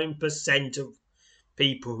 99% of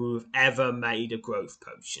people who have ever made a growth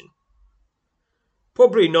potion.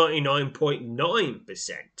 Probably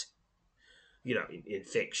 99.9%. In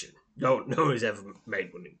fiction. No one has ever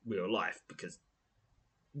made one in real life because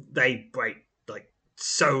they break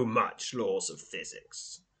so much laws of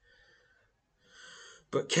physics.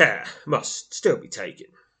 But care must still be taken.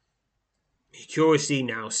 Your curiosity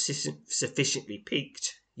now sufficiently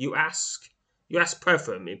piqued, you ask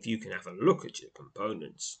Prepham if you can have a look at your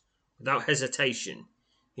components. Without hesitation,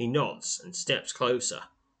 he nods and steps closer,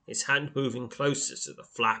 his hand moving closer to the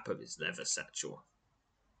flap of his leather satchel.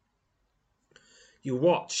 You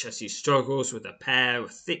watch as he struggles with a pair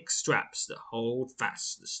of thick straps that hold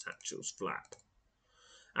fast the satchel's flap.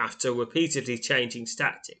 After repeatedly changing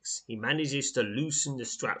tactics, he manages to loosen the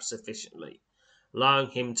strap sufficiently, allowing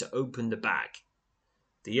him to open the bag.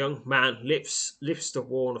 The young man lifts the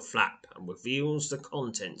worn flap and reveals the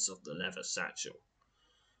contents of the leather satchel.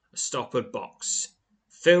 A stoppered box,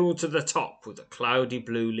 filled to the top with a cloudy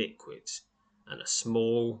blue liquid, and a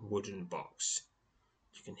small wooden box.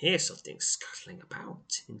 You can hear something scuttling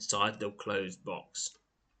about inside the closed box.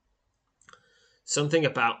 Something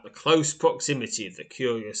about the close proximity of the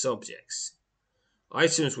curious objects.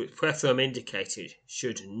 Items which Prepham indicated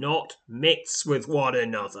should not mix with one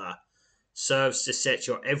another serves to set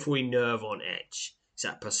your every nerve on edge. It's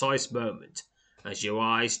that precise moment, as your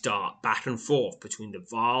eyes dart back and forth between the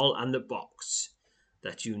vial and the box,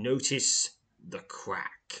 that you notice the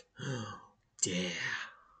crack. Dear.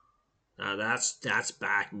 Now that's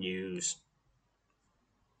bad news.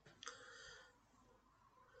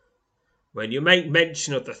 When you make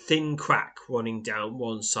mention of the thin crack running down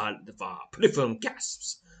one side of the vial, Prepham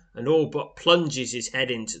gasps and all but plunges his head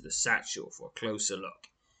into the satchel for a closer look.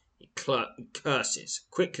 He curses,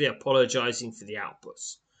 quickly apologizing for the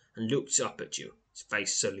outburst, and looks up at you, his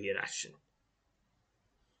face suddenly in action.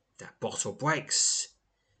 That bottle breaks.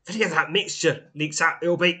 If any of that mixture leaks out,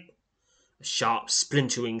 it'll be... A sharp,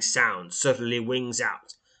 splintering sound suddenly wings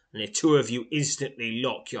out, and the two of you instantly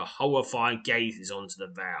lock your horrified gazes onto the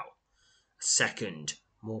vial. A second,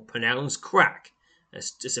 more pronounced crack has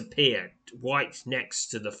disappeared right next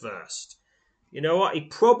to the first. You know what? He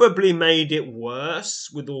probably made it worse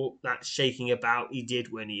with all that shaking about he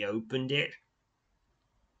did when he opened it.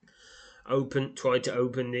 Tried to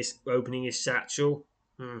opening his satchel.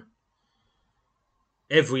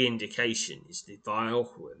 Every indication is the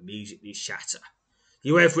vial will immediately shatter.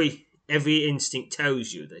 Every instinct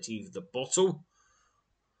tells you that either the bottle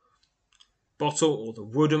or the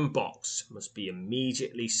wooden box must be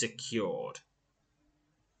immediately secured.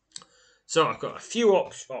 So I've got a few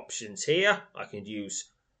options here. I can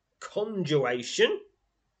use conjuration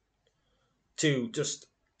to just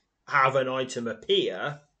have an item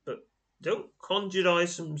appear, but don't conjured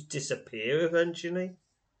items disappear eventually?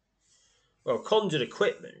 Well, conjured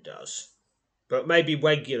equipment does, but maybe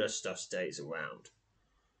regular stuff stays around.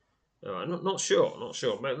 I'm not sure.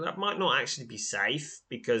 That might not actually be safe,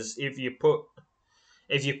 because if you put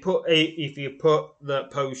the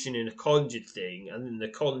potion in a conjured thing and then the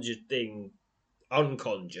conjured thing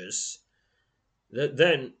unconjures,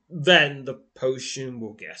 then the potion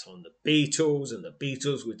will get on the beetles and the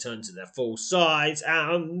beetles will turn to their full size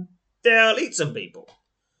and they'll eat some people.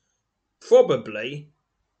 Probably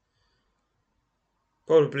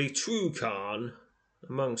Truecarn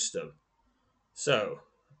amongst them. So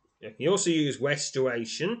you can also use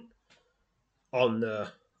restoration on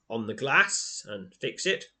the glass and fix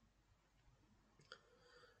it.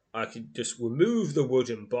 I could just remove the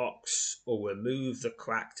wooden box or remove the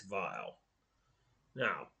cracked vial.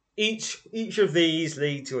 Now, each of these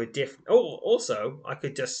lead to a different... Oh, also, I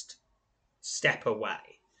could just step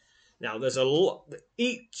away. Now, there's a lot...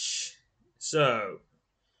 Each... So...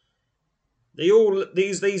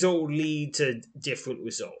 These all lead to different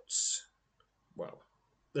results. Well,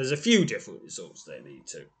 there's a few different results they lead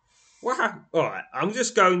to. Alright, I'm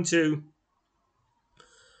going to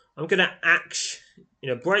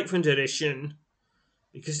break from tradition,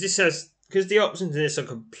 because the options in this are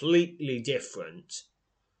completely different.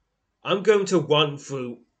 I'm going to run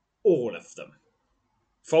through all of them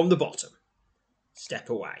from the bottom. Step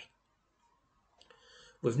away.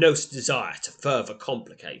 With no desire to further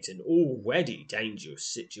complicate an already dangerous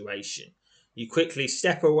situation, you quickly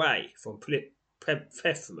step away from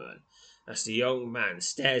Pfefferman as the young man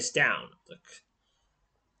stares down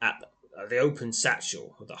at the open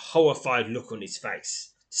satchel with a horrified look on his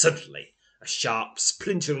face. Suddenly, a sharp,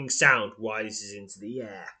 splintering sound rises into the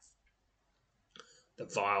air. The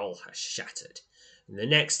vial has shattered. In the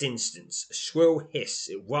next instant, a shrill hiss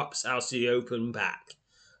erupts out of the open back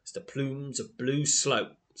as the plumes of blue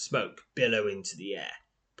smoke billow into the air.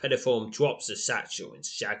 Pettiform drops the satchel and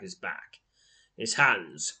staggers back, his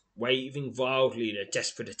hands waving wildly in a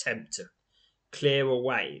desperate attempt to clear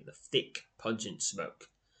away the thick, pungent smoke,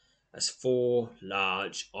 as 4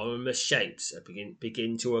 large, ominous shapes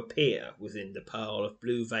begin to appear within the pile of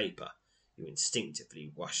blue vapour. You instinctively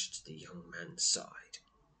rush to the young man's side.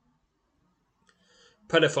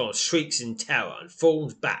 Pettiform shrieks in terror and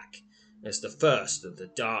falls back as the first of the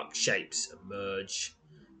dark shapes emerge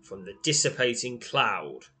from the dissipating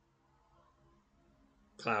cloud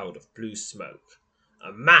of blue smoke.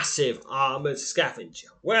 A massive armoured scavenger.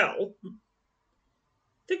 Well,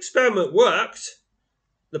 the experiment worked.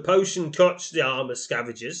 The potion touched the armoured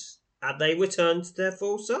scavengers, and they returned to their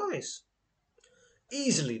full size.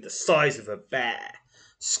 Easily the size of a bear,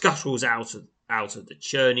 scuttles out of the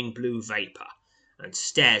churning blue vapour and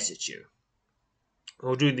stares at you.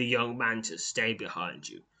 Ordering the young man to stay behind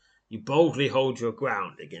you, you boldly hold your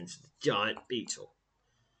ground against the giant beetle.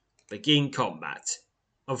 Begin combat.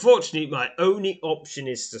 Unfortunately, my only option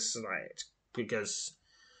is to slay it, because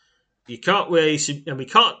you can't really, and we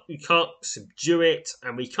can't subdue it,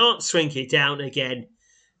 and we can't shrink it down again,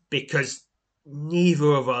 because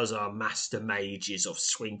neither of us are master mages of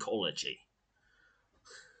shrinkology.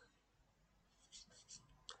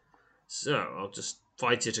 So I'll just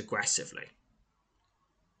fight it aggressively.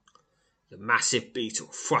 The massive beetle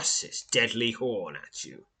thrusts its deadly horn at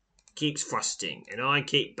you, keeps thrusting, and I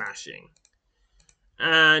keep bashing.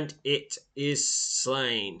 And it is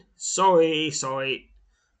slain. Sorry,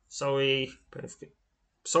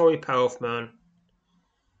 Pelfman.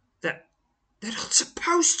 They're not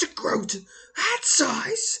supposed to grow to that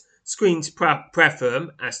size, screams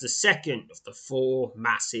Prefirm as the second of the 4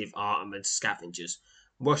 massive armoured scavengers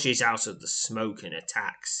rushes out of the smoke and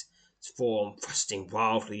attacks, its form thrusting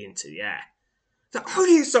wildly into the air. They're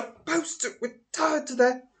only supposed to return to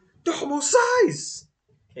their normal size.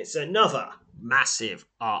 It's another massive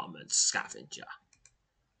armoured scavenger.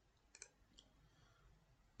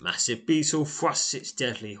 Massive beetle thrusts its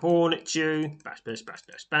deadly horn at you. Bash, bash, bash,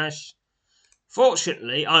 bash, bash.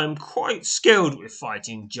 Fortunately, I am quite skilled with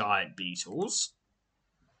fighting giant beetles.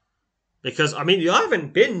 Because, I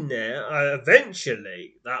haven't been there.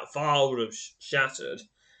 Eventually, that file would have shattered.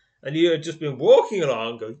 And you had just been walking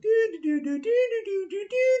along going...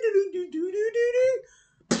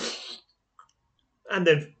 And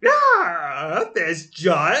then, there's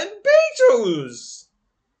giant beetles!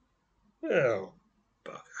 Oh,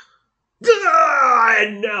 bugger.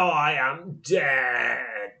 And now I am dead!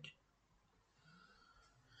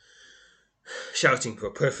 Shouting for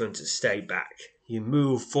Priffin to stay back, you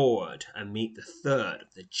move forward and meet the third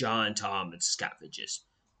of the giant armoured scavengers,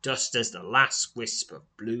 just as the last wisp of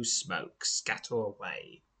blue smoke scatter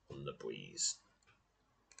away on the breeze.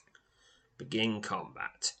 Begin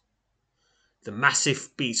combat. The massive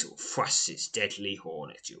beetle thrusts its deadly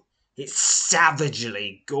horn at you. It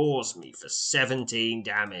savagely gores me for 17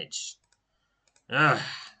 damage.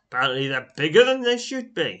 Apparently they're bigger than they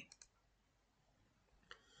should be.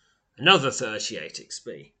 Another 38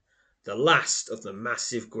 XP. The last of the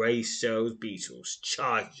massive grey-shelled beetles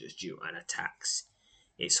charges you and attacks,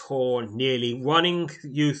 its horn nearly running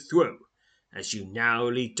you through as you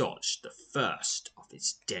narrowly dodge the first of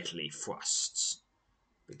its deadly thrusts.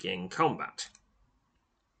 Begin combat.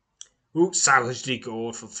 Savagely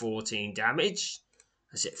gored for 14 damage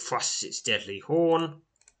as it thrusts its deadly horn.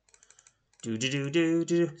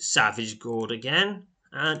 Savage gored again,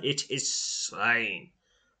 and it is slain.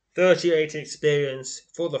 38 experience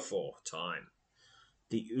for the 4th time.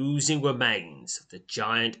 The oozing remains of the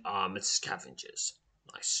giant armoured scavengers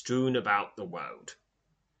lie strewn about the road.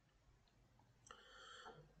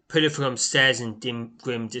 Pilifram stares in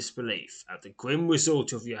grim disbelief at the grim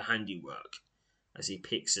result of your handiwork as he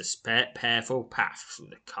picks a careful path through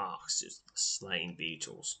the carcasses of the slain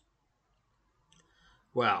beetles.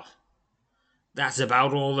 Well, that's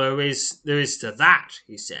about all there is to that,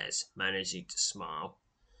 he says, managing to smile.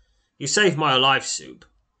 You saved my life, Soup.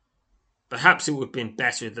 Perhaps it would have been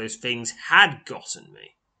better if those things had gotten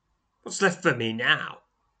me. What's left for me now?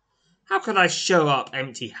 How could I show up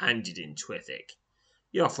empty-handed in Twithick?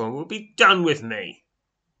 Yotham will be done with me.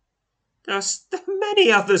 There are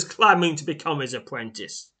many others clamoring to become his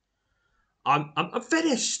apprentice. I'm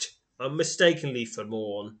finished. Unmistakenly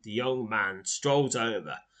forlorn, the young man strolls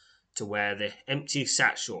over to where the empty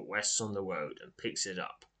satchel rests on the road and picks it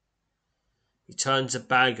up. He turns the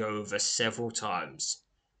bag over several times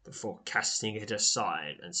before casting it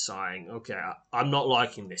aside and sighing, "Okay, I'm not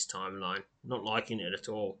liking this timeline. Not liking it at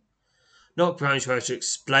all. Not going to be able to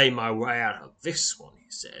explain my way out of this one," he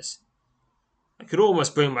says. "I could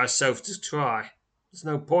almost bring myself to try. There's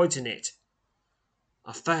no point in it.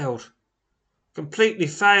 I failed. Completely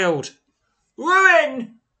failed.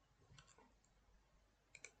 Ruin!"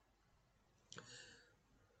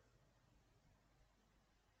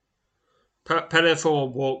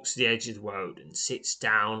 Pelethor walks to the edge of the road and sits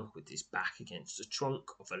down with his back against the trunk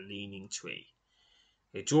of a leaning tree.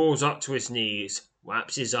 He draws up to his knees,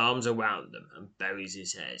 wraps his arms around them, and buries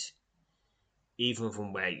his head. Even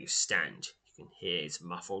from where you stand, you can hear his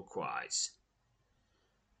muffled cries.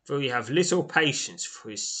 Though you have little patience for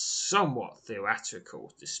his somewhat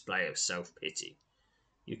theatrical display of self-pity,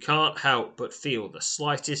 you can't help but feel the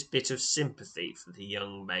slightest bit of sympathy for the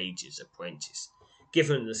young mage's apprentice,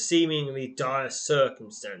 given the seemingly dire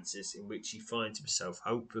circumstances in which he finds himself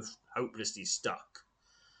hopelessly stuck,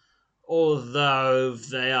 although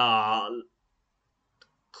they are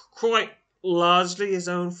quite largely his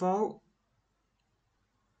own fault.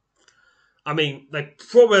 I mean, they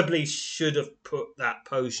probably should have put that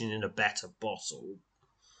potion in a better bottle.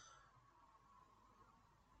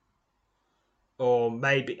 Or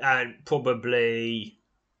maybe, and probably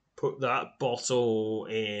put that bottle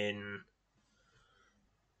in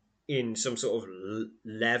some sort of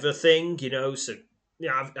leather thing, so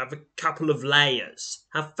have a couple of layers,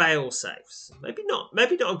 have fail safes. Maybe not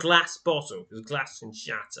a glass bottle, because glass can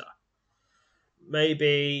shatter.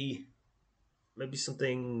 Maybe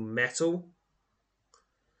something metal.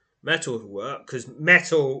 Metal would work, because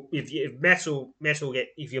metal, if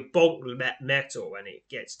you bulk metal and it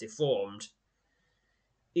gets deformed,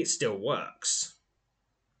 it still works.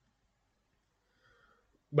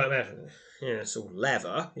 But so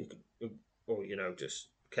leather, or just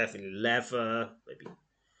carefully leather, maybe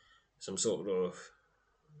some sort of.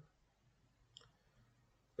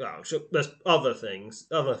 Oh, so there's other things.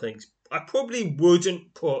 I probably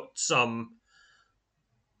wouldn't put some.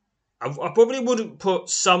 I probably wouldn't put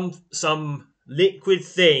some liquid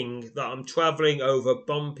thing that I'm travelling over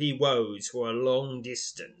bumpy roads for a long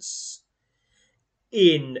distance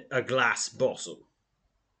in a glass bottle.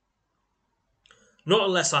 Not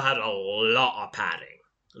unless I had a lot of padding.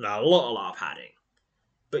 A lot of padding.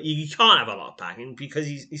 But you can't have a lot of padding because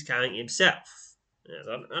he's carrying it himself. Yes,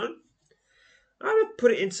 I would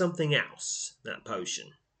put it in something else, that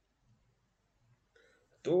potion.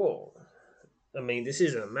 Oh, I mean, this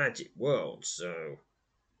is a magic world, so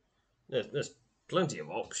there's plenty of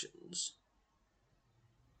options.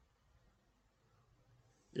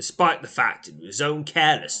 Despite the fact that his own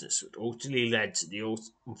carelessness would ultimately led to the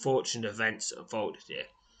unfortunate events that unfolded here,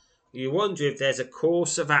 you wonder if there's a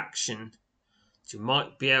course of action that you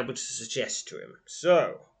might be able to suggest to him.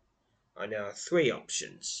 So, I now have 3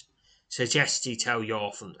 options. Suggest he tell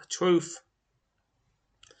Yortham the truth.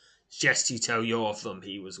 Suggest he tell Yortham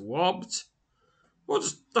he was robbed. Or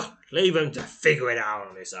just leave him to figure it out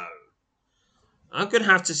on his own. I'm going to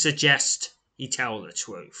have to suggest he tell the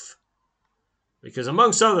truth. Because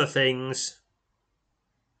amongst other things,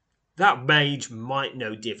 that mage might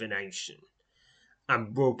know divination.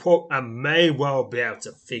 And may well be able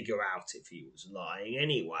to figure out if he was lying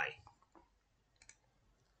anyway.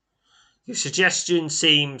 Your suggestion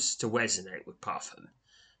seems to resonate with Puffin.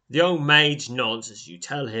 The young mage nods as you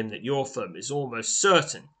tell him that Yortham is almost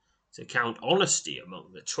certain to count honesty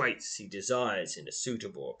among the traits he desires in a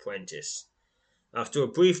suitable apprentice. After a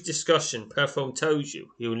brief discussion, Perthon tells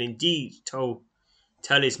you he will indeed tell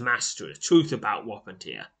his master the truth about what happened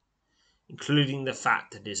here, including the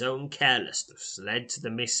fact that his own carelessness led to the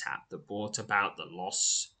mishap that brought about the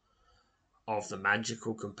loss of the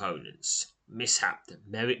magical components. Mishap that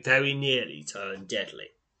very nearly turned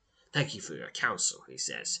deadly. "Thank you for your counsel," he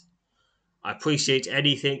says. "I appreciate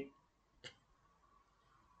everything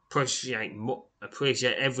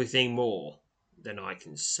more than I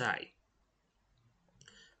can say."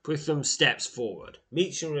 Pritham steps forward,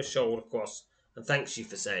 meets you on the shoulder cross, and thanks you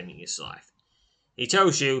for saving his life. He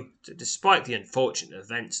tells you that despite the unfortunate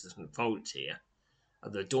events that unfolded here,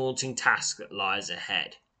 and the daunting task that lies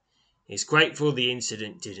ahead, he's grateful the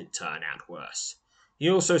incident didn't turn out worse. He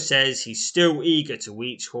also says he's still eager to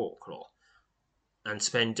reach Hawklaw and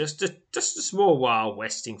spend just a small while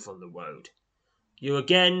resting from the road. You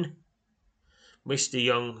again wish the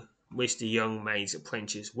young wish the young maid's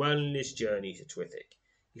apprentice well in his journey to Twithick.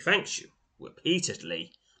 He thanks you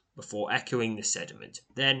repeatedly before echoing the sentiment.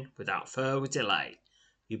 Then, without further delay,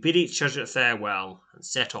 you bid each other farewell and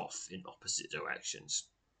set off in opposite directions.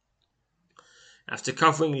 After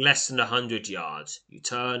covering less than 100 yards, you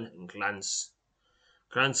turn and glance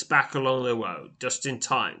back along the road, just in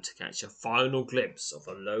time to catch a final glimpse of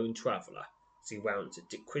a lone traveller as he rounds a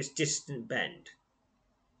distant bend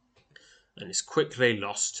and is quickly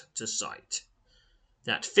lost to sight.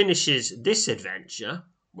 That finishes this adventure,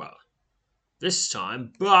 well, this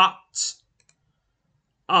time, but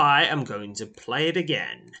I am going to play it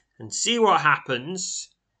again and see what happens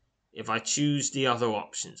if I choose the other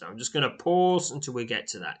options. I'm just going to pause until we get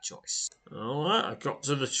to that choice. Alright, I got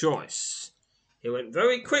to the choice. It went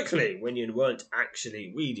very quickly when you weren't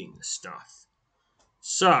actually reading the stuff.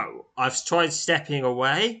 So, I've tried stepping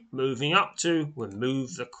away, moving up to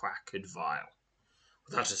remove the cracked vial.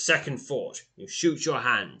 Without a second thought, you shoot your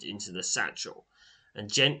hand into the satchel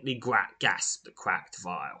and gently grasp the cracked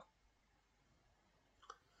vial.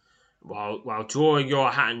 While drawing your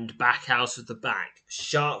hand back out of the bag, a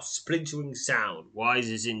sharp splintering sound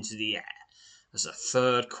rises into the air as a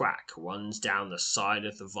third crack runs down the side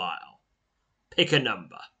of the vial. Pick a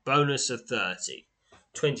number. Bonus of 30.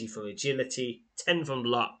 20 from agility, 10 from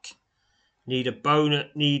luck. Need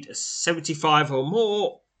a 75 or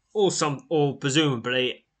more, or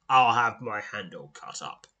presumably I'll have my handle cut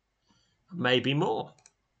up. Maybe more.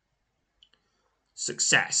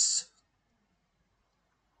 Success.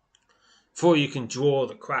 Before you can draw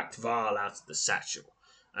the cracked vial out of the satchel,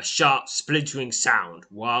 a sharp splintering sound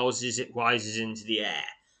rises into the air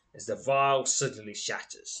as the vial suddenly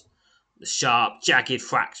shatters. The sharp, jagged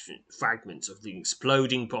fragments of the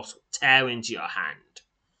exploding bottle tear into your hand.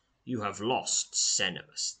 You have lost 7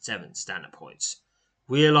 stamina points.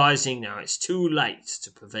 Realizing now it's too late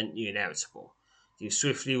to prevent the inevitable, you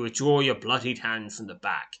swiftly withdraw your bloodied hand from the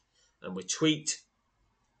bag and retreat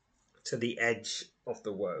to the edge of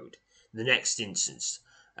the road. In the next instant,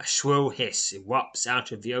 a shrill hiss erupts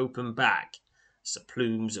out of the open bag as the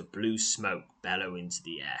plumes of blue smoke bellow into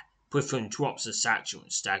the air. Griffin drops the satchel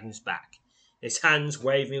and staggers back, his hands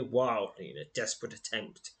waving wildly in a desperate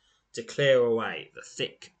attempt to clear away the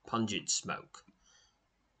thick, pungent smoke.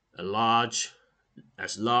 As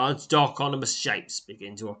large, dark, ominous shapes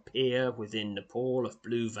begin to appear within the pall of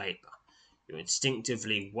blue vapour, you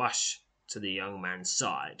instinctively rush to the young man's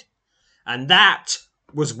side. And that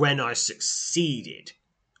was when I succeeded.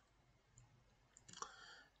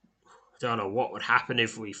 I don't know what would happen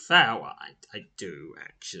if we fail. I do,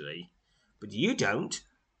 actually. But you don't.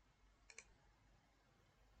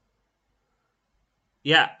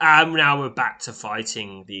 Yeah, now we're back to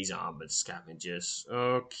fighting these armoured scavengers.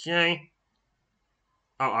 Okay.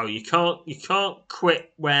 Oh, you can't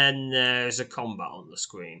quit when there's a combat on the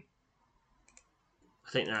screen.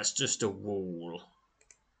 I think that's just a rule.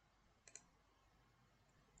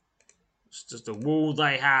 It's just a rule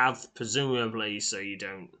they have, presumably, so you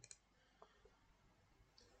don't.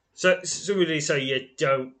 So you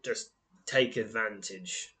don't just take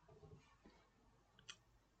advantage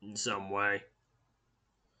in some way.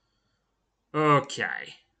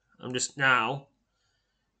 Okay. I'm just now.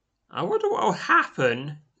 I wonder what will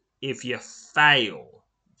happen if you fail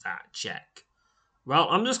that check. Well,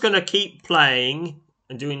 I'm just going to keep playing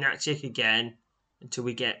and doing that check again until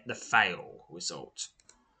we get the fail result.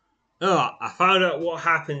 I found out what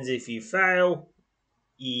happens if you fail.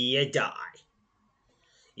 You die.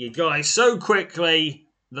 You die so quickly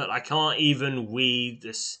that I can't even read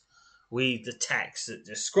the text that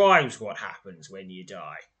describes what happens when you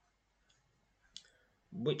die.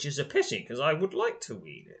 Which is a pity, because I would like to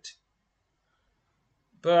read it.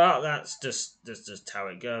 But that's just how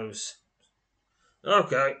it goes.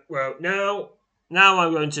 Okay, well, now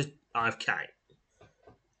I'm going to... Okay.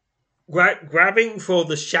 Grabbing for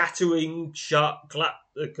the shattering sharp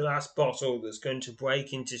glass bottle that's going to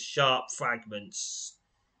break into sharp fragments.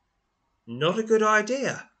 Not a good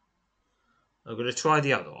idea. I'm going to try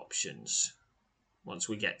the other options once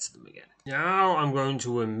we get to them again. Now I'm going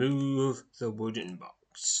to remove the wooden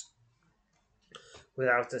box.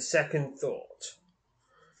 Without a second thought,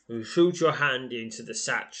 you shoot your hand into the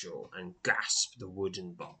satchel and grasp the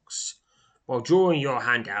wooden box. While drawing your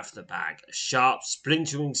hand out of the bag, a sharp,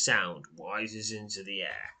 splintering sound rises into the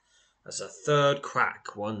air as a third crack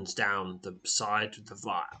runs down the side of the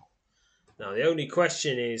vial. Now, the only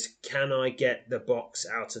question is, can I get the box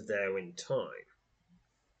out of there in time?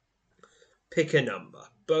 Pick a number.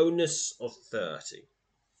 Bonus of 30.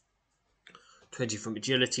 20 from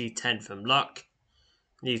agility, 10 from luck.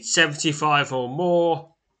 Need 75 or more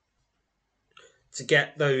to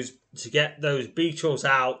get those to get those beetles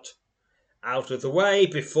out of the way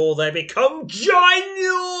before they become ginormous.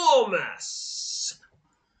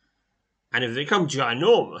 And if they become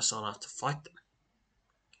ginormous, I'll have to fight them.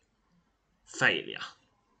 Failure.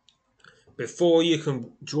 Before you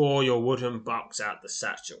can draw your wooden box out the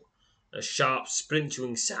satchel, a sharp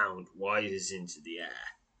splintering sound rises into the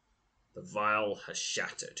air. The vial has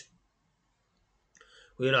shattered.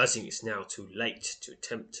 Realizing it's now too late to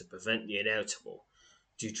attempt to prevent the inevitable,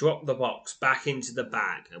 you drop the box back into the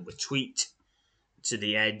bag and retreat to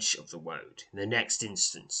the edge of the road. In the next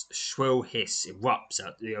instant, a shrill hiss erupts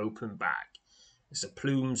out of the open bag as the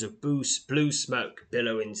plumes of blue smoke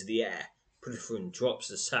billow into the air. Puddifin drops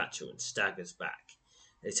the satchel and staggers back,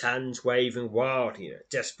 his hands waving wildly in a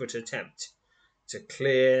desperate attempt to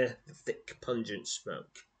clear the thick, pungent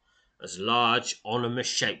smoke, as large, ominous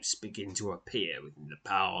shapes begin to appear within the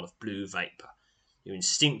pile of blue vapour. You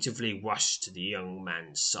instinctively rush to the young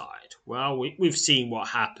man's side. Well, we've seen what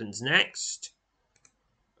happens next.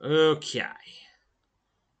 Okay.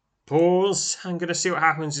 Pause. I'm going to see what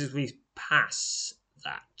happens as we pass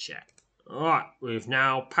that check. Alright, we've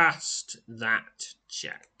now passed that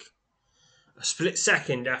check. A split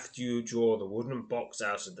second after you draw the wooden box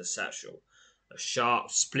out of the satchel, a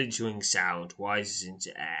sharp, splintering sound rises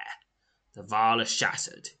into air. The vial is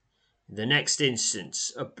shattered. In the next instant,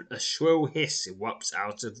 a shrill hiss erupts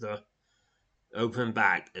out of the open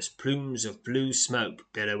bag as plumes of blue smoke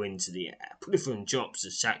billow into the air. Puddifin drops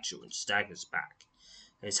the satchel and staggers back,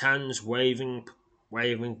 his hands waving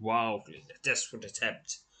wildly in a desperate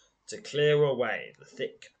attempt to clear away the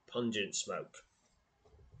thick, pungent smoke.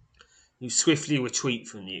 You swiftly retreat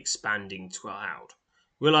from the expanding cloud,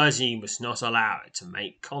 realizing you must not allow it to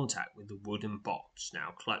make contact with the wooden box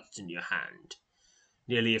now clutched in your hand.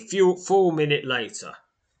 Nearly a full minute later,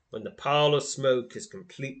 when the pile of smoke has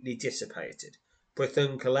completely dissipated,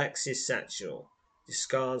 Puddifin collects his satchel,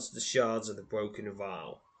 discards the shards of the broken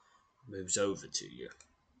vial, and moves over to you.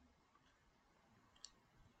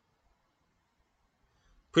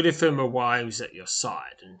 Puddifin arrives at your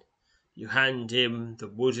side, and you hand him the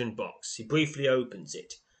wooden box. He briefly opens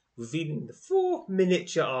it, revealing the 4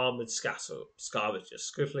 miniature armoured scavengers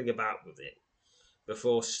scuttling about within,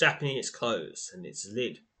 before clapping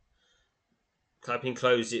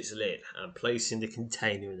closed its lid and placing the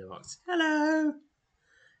container in the box. Hello,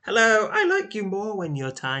 I like you more when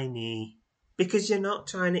you're tiny, because you're not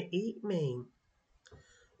trying to eat me.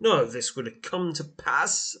 None of this would have come to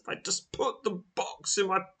pass if I just put the box in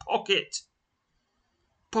my pocket.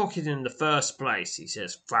 Pocket in the first place, he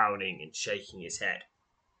says, frowning and shaking his head.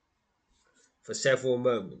 For several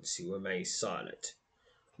moments he remains silent.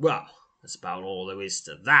 Well, that's about all there is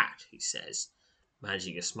to that, he says,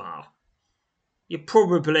 managing a smile. You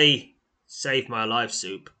probably saved my life,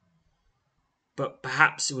 Soup, but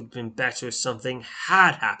perhaps it would have been better if something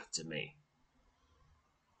had happened to me.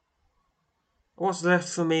 What's left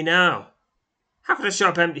for me now? How can I show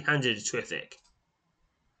up empty-handed to Twithick?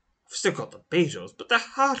 I've still got the beetles, but they're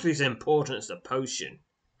hardly as important as the potion.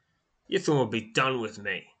 Yithon will be done with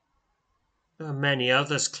me. There are many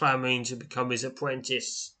others clamouring to become his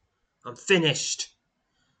apprentice. I'm finished.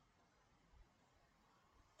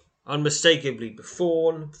 Unmistakably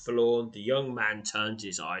forlorn, the young man turned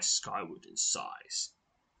his eyes skyward and sighs.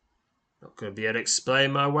 Not going to be able to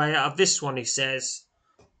explain my way out of this one, he says.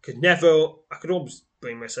 I could almost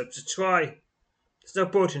bring myself to try. There's no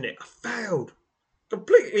point in it. I failed.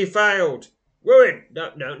 Completely failed. Ruin.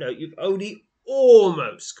 No. You've only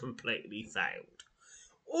almost completely failed.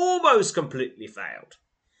 Almost completely failed.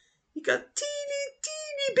 You got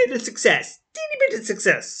teeny bit of success.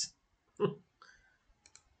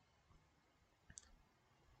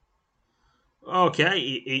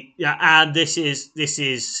 Okay, and this is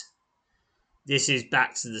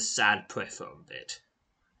back to the sad Puddifin bit.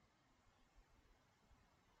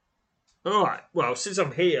 Alright, well, since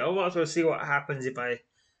I'm here, I might as well see what happens if I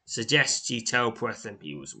suggest you tell Puddifin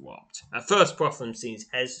he was robbed. At first, Puddifin seems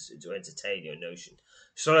hesitant to entertain your notion.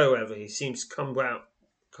 So, however, he seems to come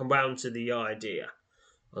round to the idea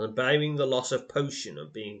on bearing the loss of potion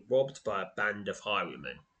of being robbed by a band of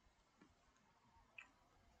highwaymen.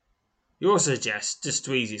 He also suggests, just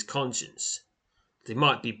to ease his conscience, that he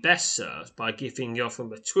might be best served by giving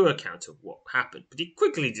Yotham a true account of what happened, but he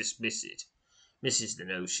quickly misses the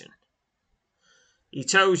notion. He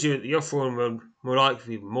tells you that the Yotham would more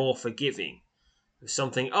likely be more forgiving if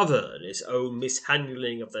something other than his own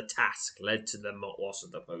mishandling of the task led to the loss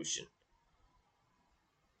of the potion.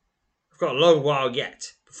 I've got a long while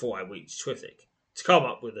yet before I reach Twithick to come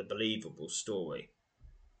up with a believable story.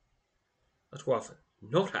 I'd rather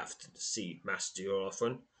not have to deceive Master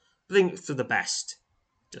Yotham, but think it's for the best.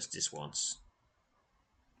 Just this once.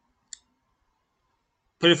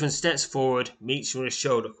 Pulifin steps forward, meets you on his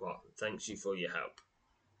shoulder clock, and thanks you for your help.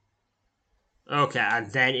 Okay,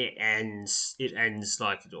 and then it ends. It ends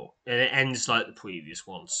like it all. And it ends like the previous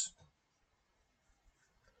ones.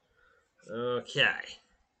 Okay.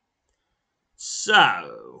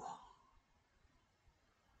 So.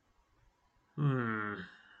 Now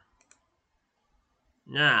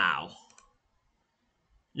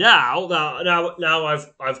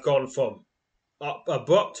I've gone from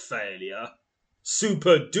abrupt failure,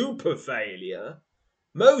 super duper failure,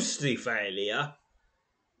 mostly failure.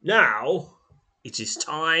 Now it is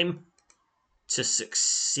time to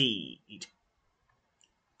succeed.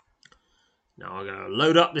 Now I'm going to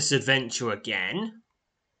load up this adventure again.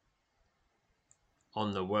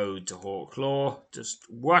 On the road to Hawklaw, just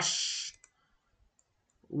rush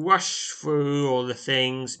through all the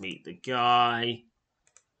things, meet the guy.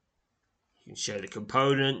 You can show the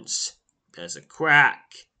components. There's a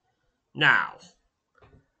crack. Now,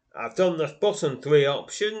 I've done the bottom 3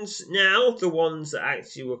 options. Now, the ones that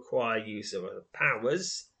actually require use of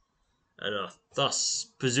powers and are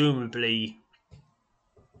thus presumably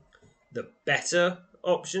the better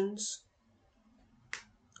options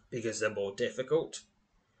because they're more difficult.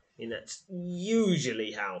 And that's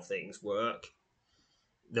usually how things work.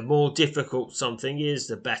 The more difficult something is,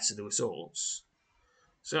 the better the results.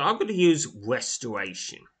 So I'm going to use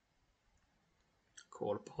Restoration.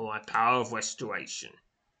 Call upon my power of Restoration.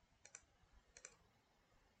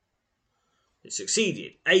 It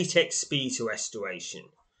succeeded. 8 XP to Restoration.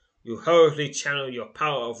 You hurriedly channel your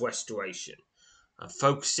power of Restoration and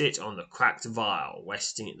focus it on the cracked vial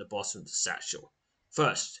resting at the bottom of the satchel.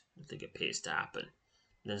 First, nothing appears to happen.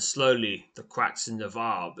 Then slowly the cracks in the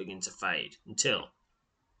vial begin to fade until,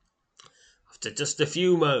 after just a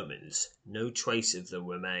few moments, no trace of them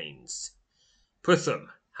remains.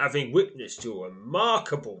 Pritham, having witnessed your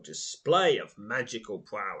remarkable display of magical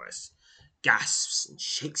prowess, gasps and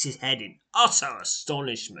shakes his head in utter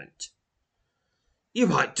astonishment. You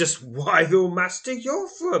might just rival Master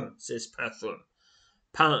Yothram, says Pritham,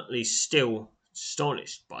 apparently still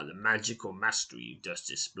astonished by the magical mastery you've just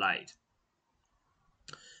displayed.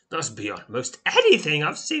 That's beyond most anything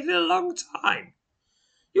I've seen in a long time.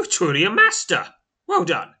 You're truly a master. Well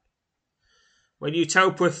done. When you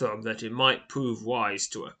tell Pritham that it might prove wise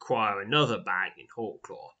to acquire another bag in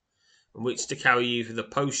Hawklaw, in which to carry either the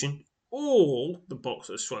potion or the box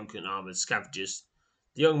of shrunken armoured scavengers,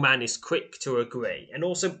 the young man is quick to agree. And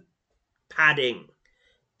also padding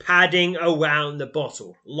around the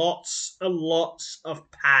bottle. Lots and lots of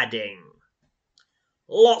padding.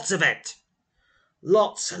 Lots of it.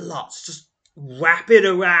 Lots and lots. Just wrap it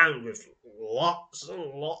around with lots and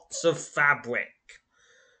lots of fabric.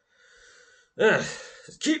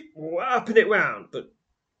 Just keep wrapping it round, but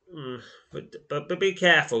be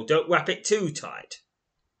careful. Don't wrap it too tight.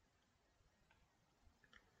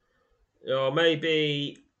 Or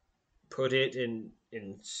maybe put it in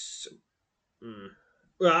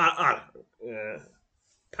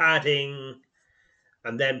padding,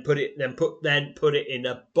 and then put it in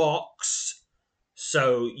a box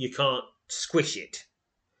so you can't squish it.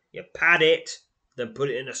 You pad it, then put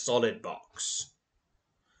it in a solid box,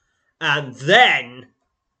 and then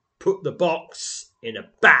put the box in a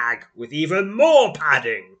bag with even more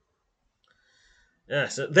padding.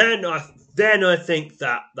 So then I think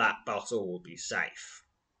that bottle will be safe.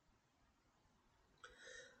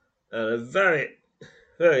 At the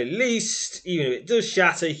very least, even if it does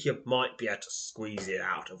shatter, you might be able to squeeze it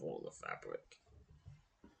out of all the fabric.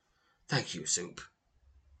 Thank you, Zoop.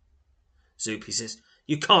 Zoop, he says,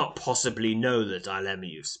 you can't possibly know the dilemma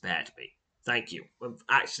you've spared me. Thank you.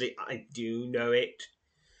 Actually, I do know it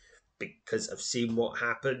because I've seen what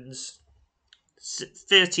happens.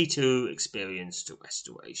 32 experience to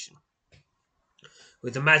Restoration.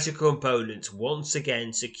 With the magical components once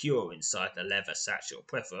again secure inside the leather satchel,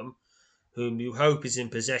 Pritham, whom you hope is in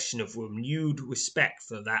possession of renewed respect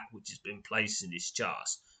for that which has been placed in his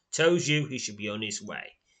charge, tells you he should be on his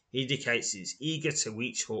way. He indicates he is eager to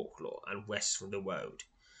reach Hawklaw and west from the road.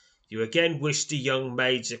 You again wish the young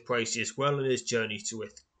Major Praesius well on his journey to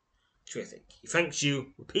Ithink. He thanks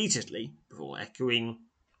you repeatedly before echoing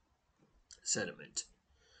sentiment.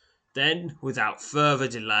 Then, without further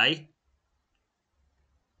delay,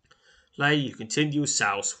 you continue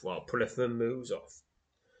south while Pritham moves off,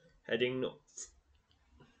 heading north.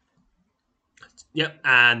 Yep,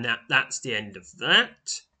 and that's the end of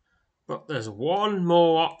that. But there's one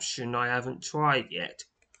more option I haven't tried yet.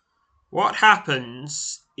 What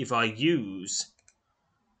happens if I use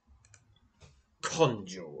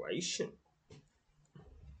Conjuration?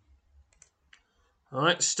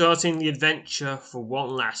 Alright, starting the adventure for one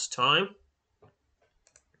last time.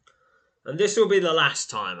 And this will be the last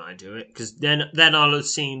time I do it, because then I'll have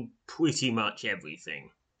seen pretty much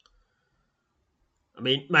everything. I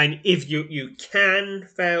mean, if you can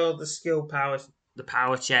fail the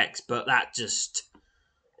power checks, but that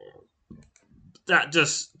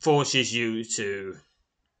just forces you to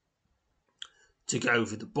go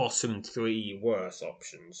for the bottom 3 worst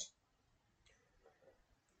options.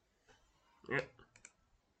 Yep.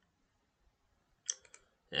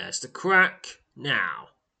 There's the crack. Now,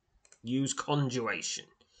 use conjuration.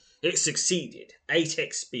 It succeeded.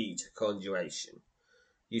 8x speed conjuration.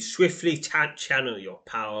 You swiftly channel your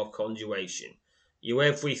power of conjuration. Your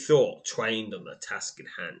every thought trained on the task at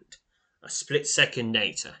hand. A split second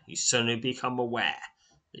later, you suddenly become aware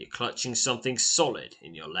that you're clutching something solid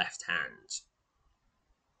in your left hand.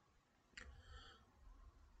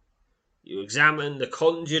 You examine the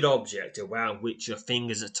conjured object around which your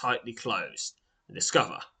fingers are tightly closed and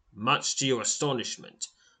discover, much to your astonishment,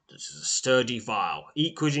 that it is a sturdy vial,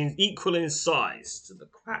 equal in size to the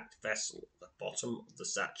cracked vessel at the bottom of the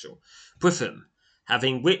satchel. Priffin,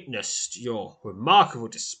 having witnessed your remarkable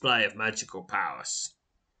display of magical powers,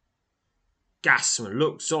 gasps and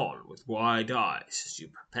looks on with wide eyes as you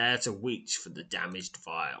prepare to reach for the damaged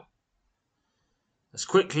vial. As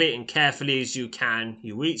quickly and carefully as you can,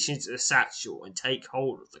 you reach into the satchel and take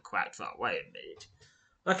hold of the cracked vial. Wait a minute.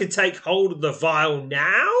 I can take hold of the vial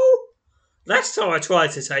now? Last time I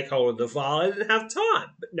tried to take hold of the vial, I didn't have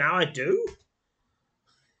time, but now I do?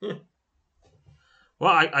 Well,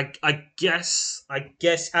 I guess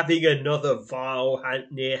having another vial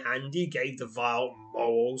near handy gave the vial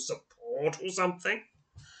moral support or something.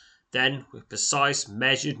 Then, with precise,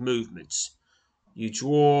 measured movements, you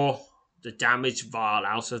draw the damaged vial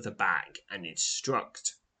out of the bag and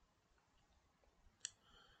instruct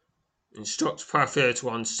Parfait to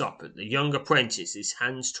unstop it. The young apprentice, his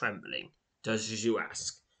hands trembling, does as you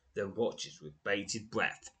ask, then watches with bated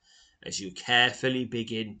breath as you carefully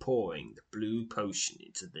begin pouring the blue potion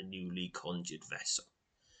into the newly conjured vessel.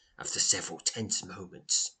 After several tense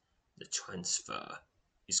moments, the transfer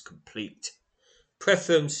is complete.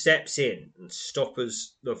 Pretham steps in and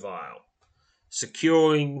stoppers the vial,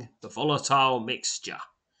 securing the volatile mixture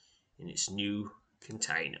in its new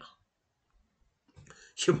container.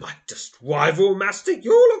 You might just rival Master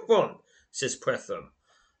Eurofon, says Pretham,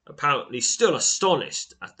 apparently still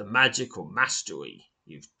astonished at the magical mastery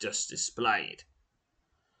you've just displayed.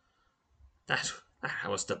 That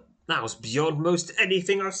was beyond most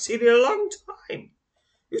anything I've seen in a long time.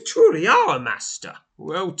 You truly are a master.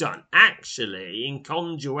 Well done. Actually, in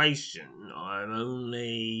conjuration, I'm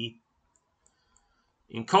only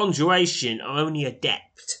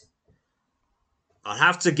adept. I'll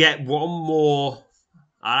have to get one more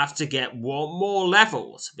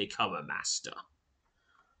level to become a master.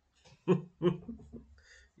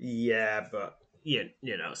 Yeah, but you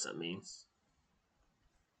know what that means.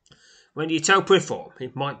 When you tell Priffle,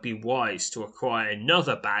 it might be wise to acquire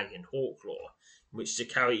another bag in Hawklaw, in which to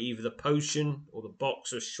carry either the potion or the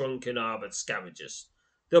box of shrunken armored scavengers.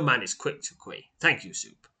 The man is quick to agree. Thank you,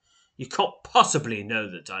 Soup. You can't possibly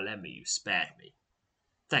know the dilemma you spared me.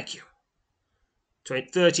 Thank you.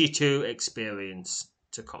 32 experience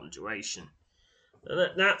to conjuration.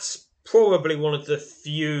 And that's probably one of the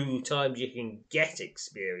few times you can get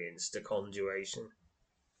experience to conjuration.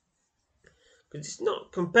 Because it's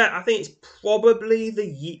not compared. I think it's probably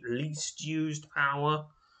the least used power.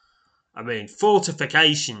 I mean,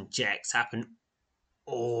 fortification checks happen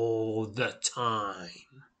all the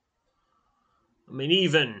time. I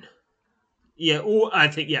mean,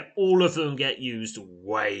 all of them get used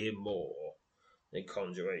way more than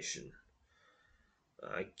conjuration.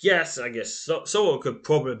 I guess someone could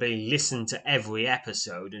probably listen to every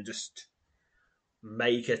episode and just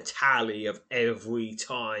make a tally of every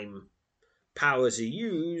time powers are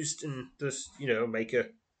used and just, make a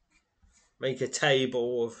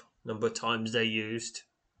table of number of times they're used.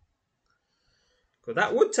 But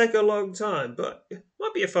that would take a long time, but it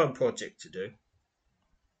might be a fun project to do.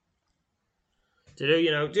 So you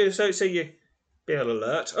be an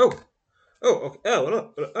alert.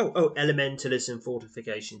 Elementalism,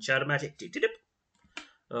 fortification, shadow magic.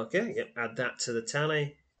 Okay, yep, add that to the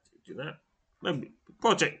tally. Do that. Maybe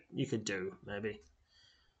project you could do, maybe.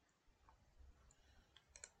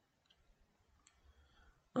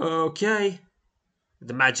 Okay.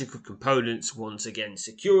 The magical components once again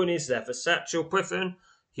secure in his leather satchel, Priffin.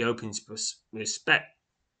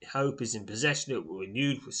 Hope is in possession of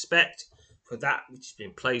renewed respect for that which has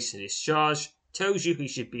been placed in his charge. Tells you he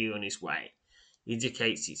should be on his way.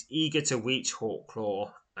 Indicates he's eager to reach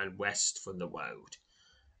Hawklaw and west from the road.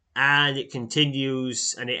 And it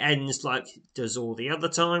continues and it ends like it does all the other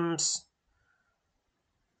times.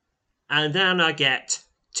 And then I get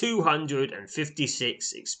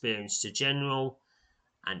 256 experience to general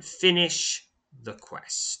and finish the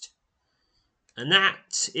quest. And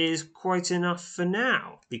that is quite enough for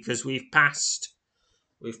now, because we've passed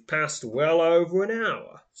well over an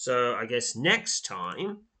hour. So I guess next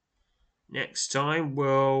time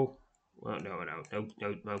we'll... Well,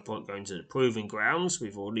 no point going to the proving grounds.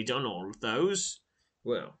 We've already done all of those.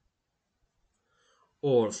 Well,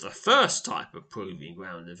 all of the first type of proving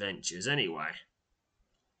ground adventures anyway.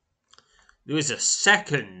 There is a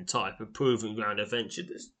second type of proving ground adventure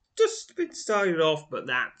that's just been started off, but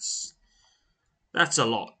that's a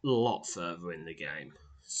lot further in the game.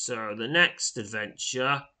 So the next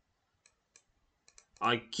adventure,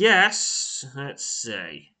 I guess, let's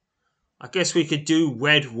see. I guess we could do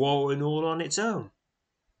Red Warren all on its own.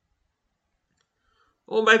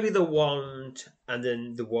 Or maybe the Wand and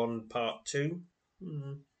then the Wand Part 2.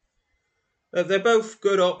 They're both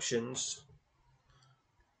good options.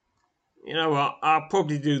 You know what? I'll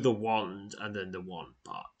probably do the Wand and then the Wand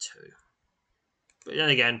Part 2. But then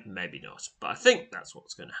again, maybe not. But I think that's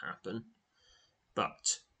what's going to happen.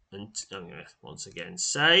 But, and I'm going to once again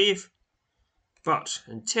save. But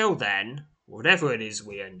until then, whatever it is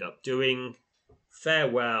we end up doing,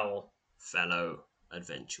 farewell, fellow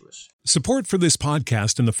adventurers. Support for this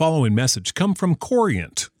podcast and the following message come from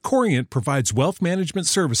Corient. Corient provides wealth management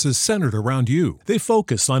services centered around you. They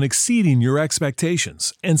focus on exceeding your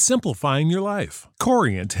expectations and simplifying your life.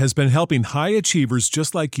 Corient has been helping high achievers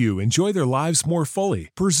just like you enjoy their lives more fully,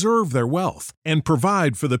 preserve their wealth, and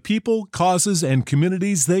provide for the people, causes, and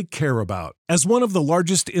communities they care about. As one of the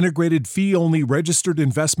largest integrated fee-only registered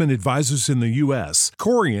investment advisors in the U.S.,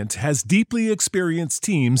 Corient has deeply experienced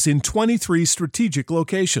teams in 23 strategic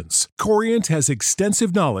locations. Corient has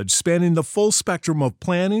extensive knowledge spanning the full spectrum of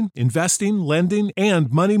planning, investing, lending,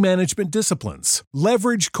 and money management disciplines.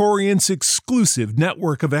 Leverage Corient's exclusive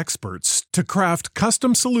network of experts to craft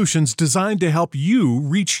custom solutions designed to help you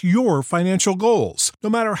reach your financial goals, no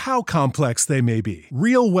matter how complex they may be.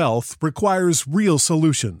 Real wealth requires real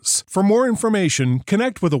solutions. For more information,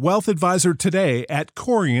 connect with a wealth advisor today at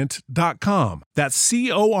Corient.com. That's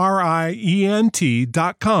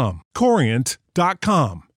Corient.com.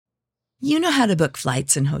 Corient.com. You know how to book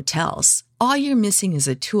flights and hotels. All you're missing is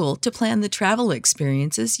a tool to plan the travel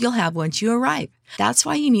experiences you'll have once you arrive. That's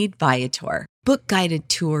why you need Viator. Book guided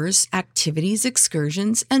tours, activities,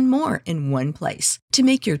 excursions, and more in one place to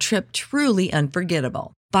make your trip truly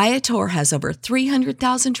unforgettable. Viator has over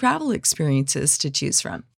 300,000 travel experiences to choose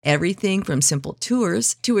from. Everything from simple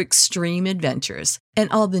tours to extreme adventures and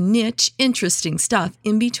all the niche, interesting stuff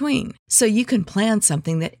in between. So you can plan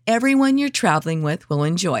something that everyone you're traveling with will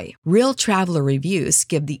enjoy. Real traveler reviews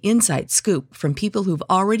give the inside scoop from people who've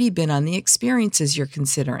already been on the experiences you're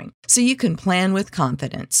considering. So you can plan with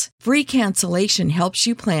confidence. Free cancellation helps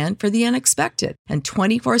you plan for the unexpected. And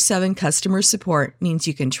 24/7 customer support means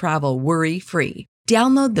you can travel worry-free.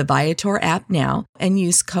 Download the Viator app now and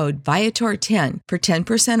use code Viator10 for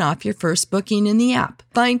 10% off your first booking in the app.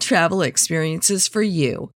 Find travel experiences for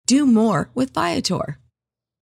you. Do more with Viator.